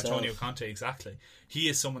Conte himself. Antonio Conte, exactly. He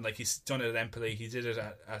is someone, like, he's done it at Empoli. He did it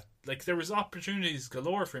at like, there was opportunities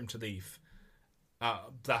galore for him to leave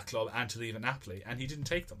that club and to leave at Napoli, and he didn't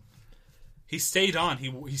take them. He stayed on.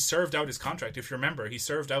 He served out his contract. If you remember, he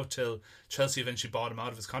served out till Chelsea eventually bought him out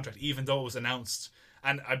of his contract, even though it was announced.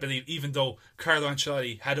 And I believe even though Carlo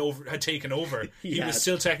Ancelotti had taken over, he was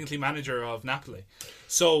still technically manager of Napoli.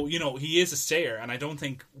 So, he is a stayer, and I don't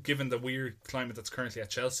think, given the weird climate that's currently at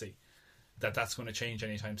Chelsea, that's going to change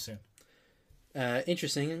anytime soon.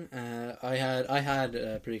 Interesting. I had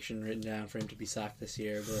a prediction written down for him to be sacked this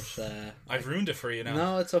year, but I've ruined it for you now.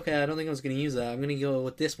 No, it's okay. I don't think I was going to use that. I'm going to go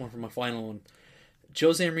with this one for my final one.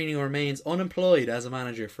 Jose Mourinho remains unemployed as a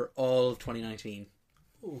manager for all of 2019.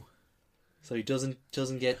 Ooh. So he doesn't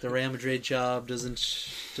get the Real Madrid job. Doesn't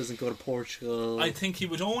go to Portugal. I think he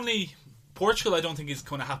would only Portugal. I don't think is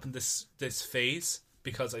going to happen this phase,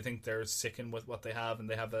 because I think they're sticking with what they have, and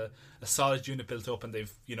they have a solid unit built up, and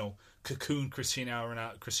they've cocooned Cristiano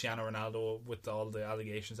Ronaldo with all the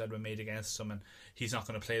allegations that have been made against him, and he's not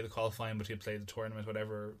going to play the qualifying, but he'll play the tournament,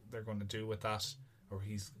 whatever they're going to do with that. Or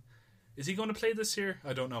is he going to play this year?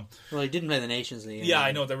 I don't know. Well, he didn't play the Nations League. Yeah,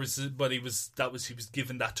 I know he was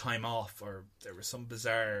given that time off, or there was some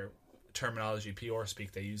bizarre terminology, PR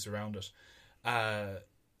speak they used around it.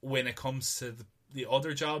 When it comes to the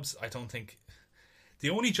other jobs, I don't think the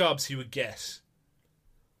only jobs he would get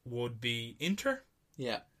would be Inter.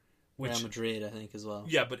 Yeah. Real Madrid, I think, as well.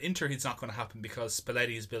 Yeah, but Inter, it's not going to happen because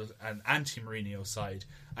Spalletti has built an anti-Mourinho side,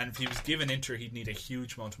 and if he was given Inter, he'd need a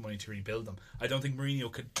huge amount of money to rebuild them. I don't think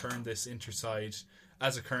Mourinho could turn this Inter side,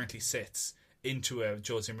 as it currently sits, into a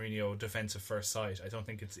Jose Mourinho defensive first side. I don't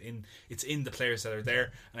think it's in the players that are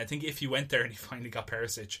there, and I think if he went there and he finally got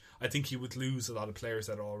Perisic, I think he would lose a lot of players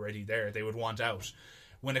that are already there. They would want out.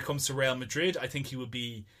 When it comes to Real Madrid, I think he would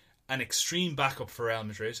be an extreme backup for Real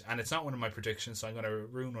Madrid, and it's not one of my predictions, so I'm going to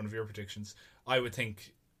ruin one of your predictions. I would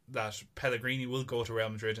think that Pellegrini will go to Real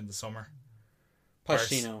Madrid in the summer.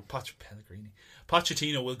 Pochettino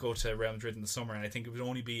will go to Real Madrid in the summer, and I think it would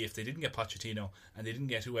only be if they didn't get Pochettino and they didn't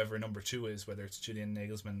get whoever number 2 is, whether it's Julian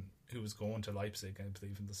Nagelsmann, who was going to Leipzig, I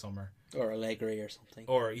believe, in the summer, or Allegri or something,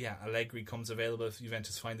 or Allegri comes available if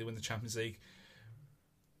Juventus finally win the Champions League.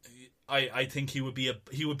 I think he would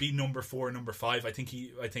be number 4, number 5. I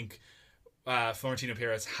think Florentino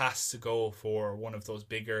Perez has to go for one of those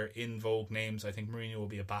bigger in vogue names. I think Mourinho will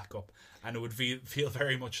be a backup, and it would feel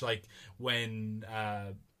very much like when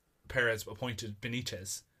Perez appointed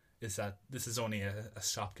Benitez. Is that this is only a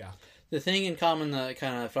stopgap. The thing in common that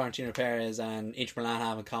kind of Florentino Perez and Inter Milan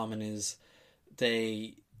have in common is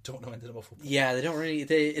they don't know anything about football. Yeah, they don't really.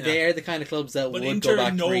 They are the kind of clubs that would Inter go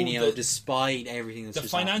back to Mourinho despite everything that's the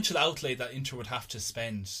financial outlay that Inter would have to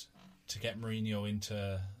spend to get Mourinho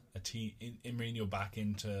into a team, in Mourinho back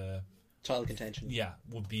into title contention. Yeah,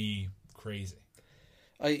 would be crazy.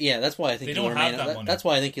 That's why I think he'll remain. That's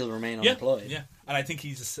why I think he'll remain unemployed. Yeah, and I think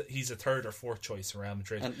he's a third or fourth choice in Real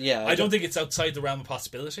Madrid. And, I don't think it's outside the realm of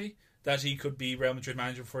possibility that he could be Real Madrid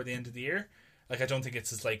manager before the end of the year. Like, I don't think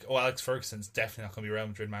it's just like, Alex Ferguson's definitely not going to be Real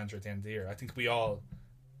Madrid manager at the end of the year. I think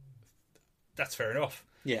that's fair enough.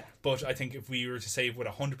 Yeah. But I think if we were to say with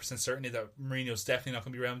 100% certainty that Mourinho's definitely not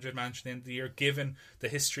going to be Real Madrid manager at the end of the year, given the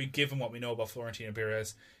history, given what we know about Florentino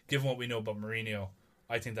Perez, given what we know about Mourinho,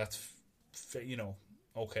 I think that's,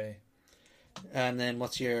 okay. And then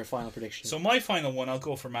what's your final prediction? So my final one, I'll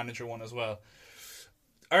go for manager one as well.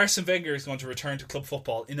 Arsene Wenger is going to return to club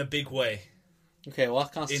football in a big way. Okay,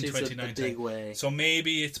 what constitutes a big way? So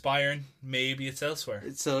maybe it's Bayern, maybe it's elsewhere.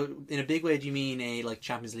 So in a big way, do you mean a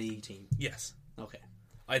Champions League team? Yes. Okay.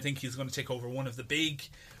 I think he's going to take over one of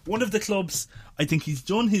the clubs. I think he's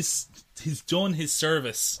done his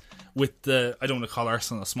service with the, I don't want to call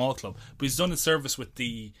Arsenal a small club, but he's done his service with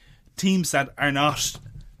the teams that are not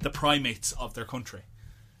the primates of their country.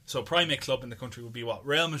 So a primate club in the country would be what?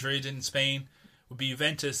 Real Madrid in Spain, would be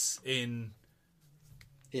Juventus in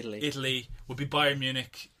Italy, would be Bayern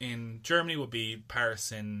Munich in Germany, would be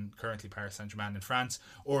currently Paris Saint-Germain in France,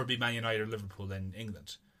 or would be Man United or Liverpool in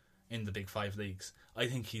England, in the big 5 leagues. I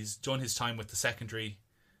think he's done his time with the secondary,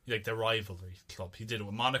 like the rivalry club. He did it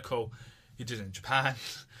with Monaco, he did it in Japan,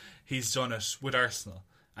 he's done it with Arsenal,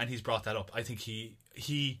 and he's brought that up. I think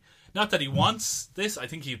he not that he wants this, I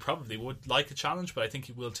think he probably would like a challenge, but I think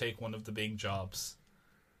he will take one of the big jobs.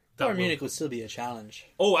 Bayern Munich would still be a challenge.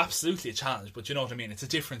 Oh, absolutely a challenge, but you know what I mean? It's a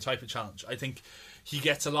different type of challenge. I think he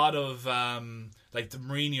gets a lot of, like the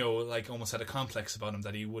Mourinho, like almost had a complex about him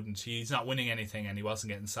that he's not winning anything and he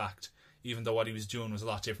wasn't getting sacked, even though what he was doing was a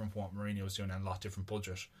lot different from what Mourinho was doing and a lot different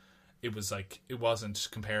budget. It was like, it wasn't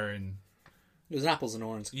comparing. It was an apples and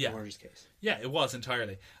oranges case. Yeah, it was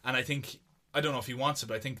entirely. And I think, I don't know if he wants it,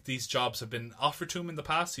 but I think these jobs have been offered to him in the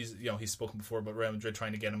past. He's spoken before about Real Madrid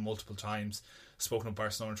trying to get him multiple times. He's spoken about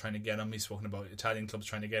Barcelona trying to get him. He's spoken about Italian clubs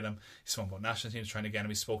trying to get him. He's spoken about national teams trying to get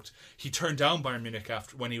him. He turned down Bayern Munich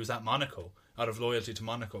when he was at Monaco, out of loyalty to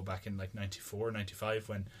Monaco back in like 94, 95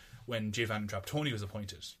 when Giovanni Trapattoni was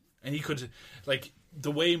appointed. And he could, like,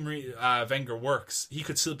 the way Wenger works, he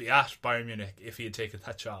could still be at Bayern Munich if he had taken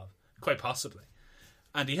that job, quite possibly.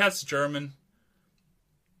 And he has German.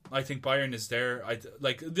 I think Bayern is there.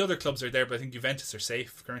 Like the other clubs are there, but I think Juventus are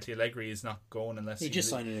safe. Currently, Allegri is not going unless he just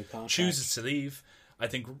signed a new contract. Chooses to leave. I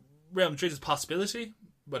think Real Madrid is a possibility,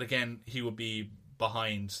 but again, he would be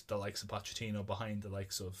behind the likes of Pochettino, behind the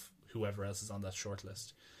likes of whoever else is on that short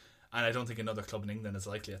list. And I don't think another club in England is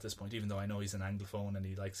likely at this point, even though I know he's an Anglophone and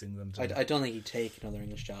he likes England. I don't think he'd take another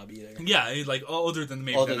English job either. Yeah, like other than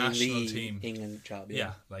maybe the national team. England job,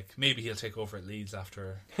 yeah. Like maybe he'll take over at Leeds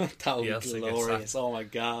after that would be glorious. Oh my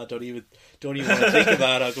god, don't even want to think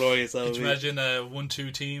about how glorious that would be. Could you imagine a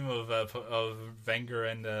 1-2 team of Wenger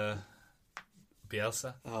and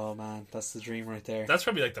Bielsa? Oh man, that's the dream right there. That's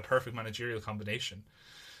probably like the perfect managerial combination.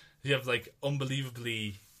 You have like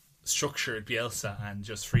unbelievably structured Bielsa and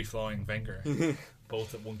just free-flowing Wenger,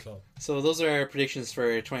 both at one club. So those are our predictions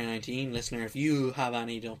for 2019. Listener, if you have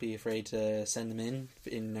any, don't be afraid to send them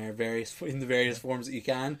in the various forms that you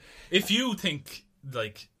can. If you think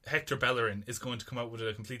like Hector Bellerin is going to come out with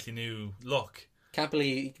a completely new look, can't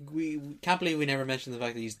believe we never mentioned the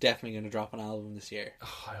fact that he's definitely going to drop an album this year.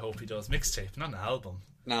 Oh, I hope he does. Mixtape, not an album.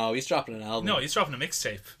 No, he's dropping an album. No, he's dropping a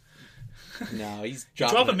mixtape. No, he's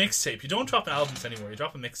dropping. You drop a mixtape. You don't drop albums anymore. You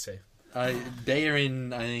drop a mixtape.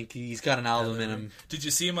 Bellerin, I think he's got an album in him. Did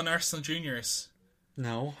you see him on Arsenal Juniors?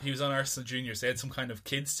 No. He was on Arsenal Juniors. They had some kind of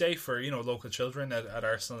kids' day for local children at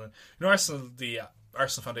Arsenal. Arsenal, the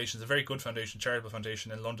Arsenal Foundation is a very good foundation, charitable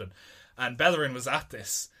foundation in London, and Bellerin was at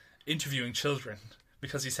this interviewing children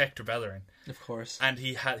because he's Hector Bellerin, of course, and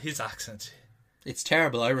he had his accent. It's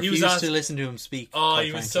terrible. I refuse to listen to him speak. Oh,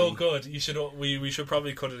 he was so good. You should. We should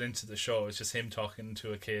probably cut it into the show. It's just him talking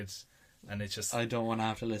to a kid, and it's just. I don't want to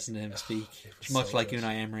have to listen to him speak. Much so like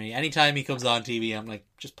Unai Emery. Anytime he comes on TV, I'm like,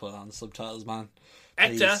 just put on the subtitles, man.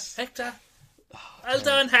 Hector. Well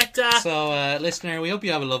done, Hector. So, listener, we hope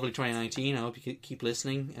you have a lovely 2019. I hope you keep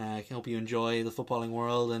listening. I hope you enjoy the footballing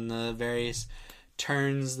world and the various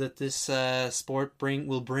turns that this sport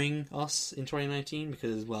will bring us in 2019.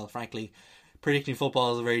 Because, well, frankly, predicting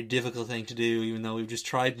football is a very difficult thing to do, even though we've just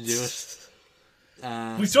tried to do it.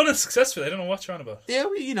 We've done it successfully. I don't know what you're on about. Yeah,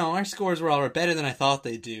 our scores were all right, better than I thought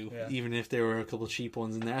they'd do, even if there were a couple of cheap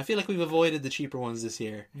ones in there. I feel like we've avoided the cheaper ones this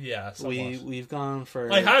year. Yeah, we've gone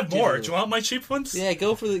for. I had more. Do you want my cheap ones? Yeah,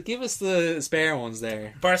 give us the spare ones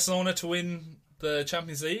there. Barcelona to win the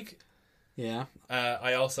Champions League. Yeah.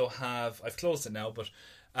 I also have. I've closed it now, but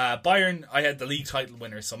Bayern. I had the league title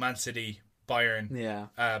winners, so Man City, Bayern,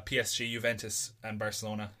 PSG, Juventus, and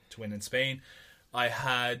Barcelona to win in Spain. I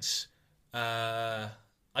had.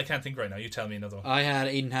 I can't think right now. You tell me another one. I had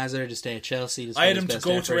Eden Hazard to stay at Chelsea. I had him to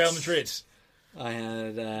go to Real Madrid. I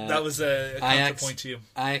had that was a counterpoint to you.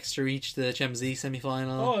 Ajax to reach the Champions League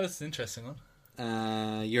semi-final. Oh, that's an interesting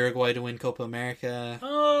one. Uruguay to win Copa America.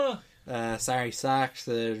 Oh. Sarri sacked.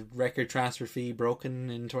 The record transfer fee broken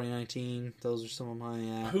in 2019. Those are some of my.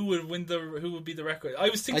 Who would be the record? I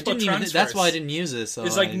was thinking about transfers. That's why I didn't use it. So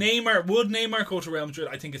it's like Neymar. Would Neymar go to Real Madrid?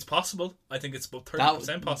 I think it's possible. I think it's about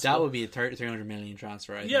 30% possible. That would be a 300 million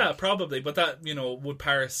transfer. I think. Yeah, probably. But that would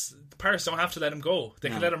Paris don't have to let him go. They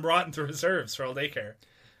can let him rot into reserves for all they care.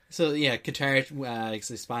 So yeah, Qatar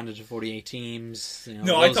expanded to 48 teams. You know,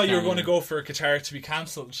 No, I thought you were going to go for Qatar to be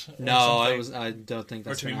cancelled. No, I don't think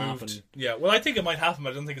that's going to happen. Yeah, well, I think it might happen,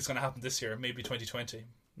 but I don't think it's going to happen this year. Maybe 2020.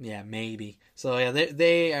 Yeah, maybe. So yeah,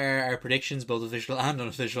 they are our predictions, both official and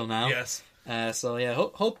unofficial now. Yes. So yeah,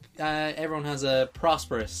 hope everyone has a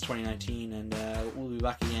prosperous 2019, and we'll be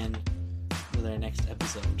back again with our next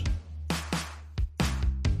episode.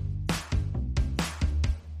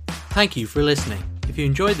 Thank you for listening. If you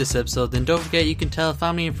enjoyed this episode, then don't forget you can tell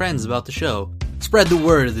family and friends about the show. Spread the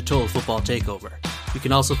word of the Total Football Takeover. You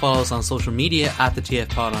can also follow us on social media at the TF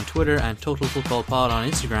Pod on Twitter and Total Football Pod on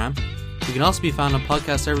Instagram. We can also be found on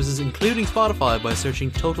podcast services including Spotify by searching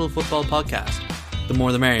Total Football Podcast. The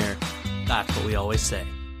more the merrier. That's what we always say.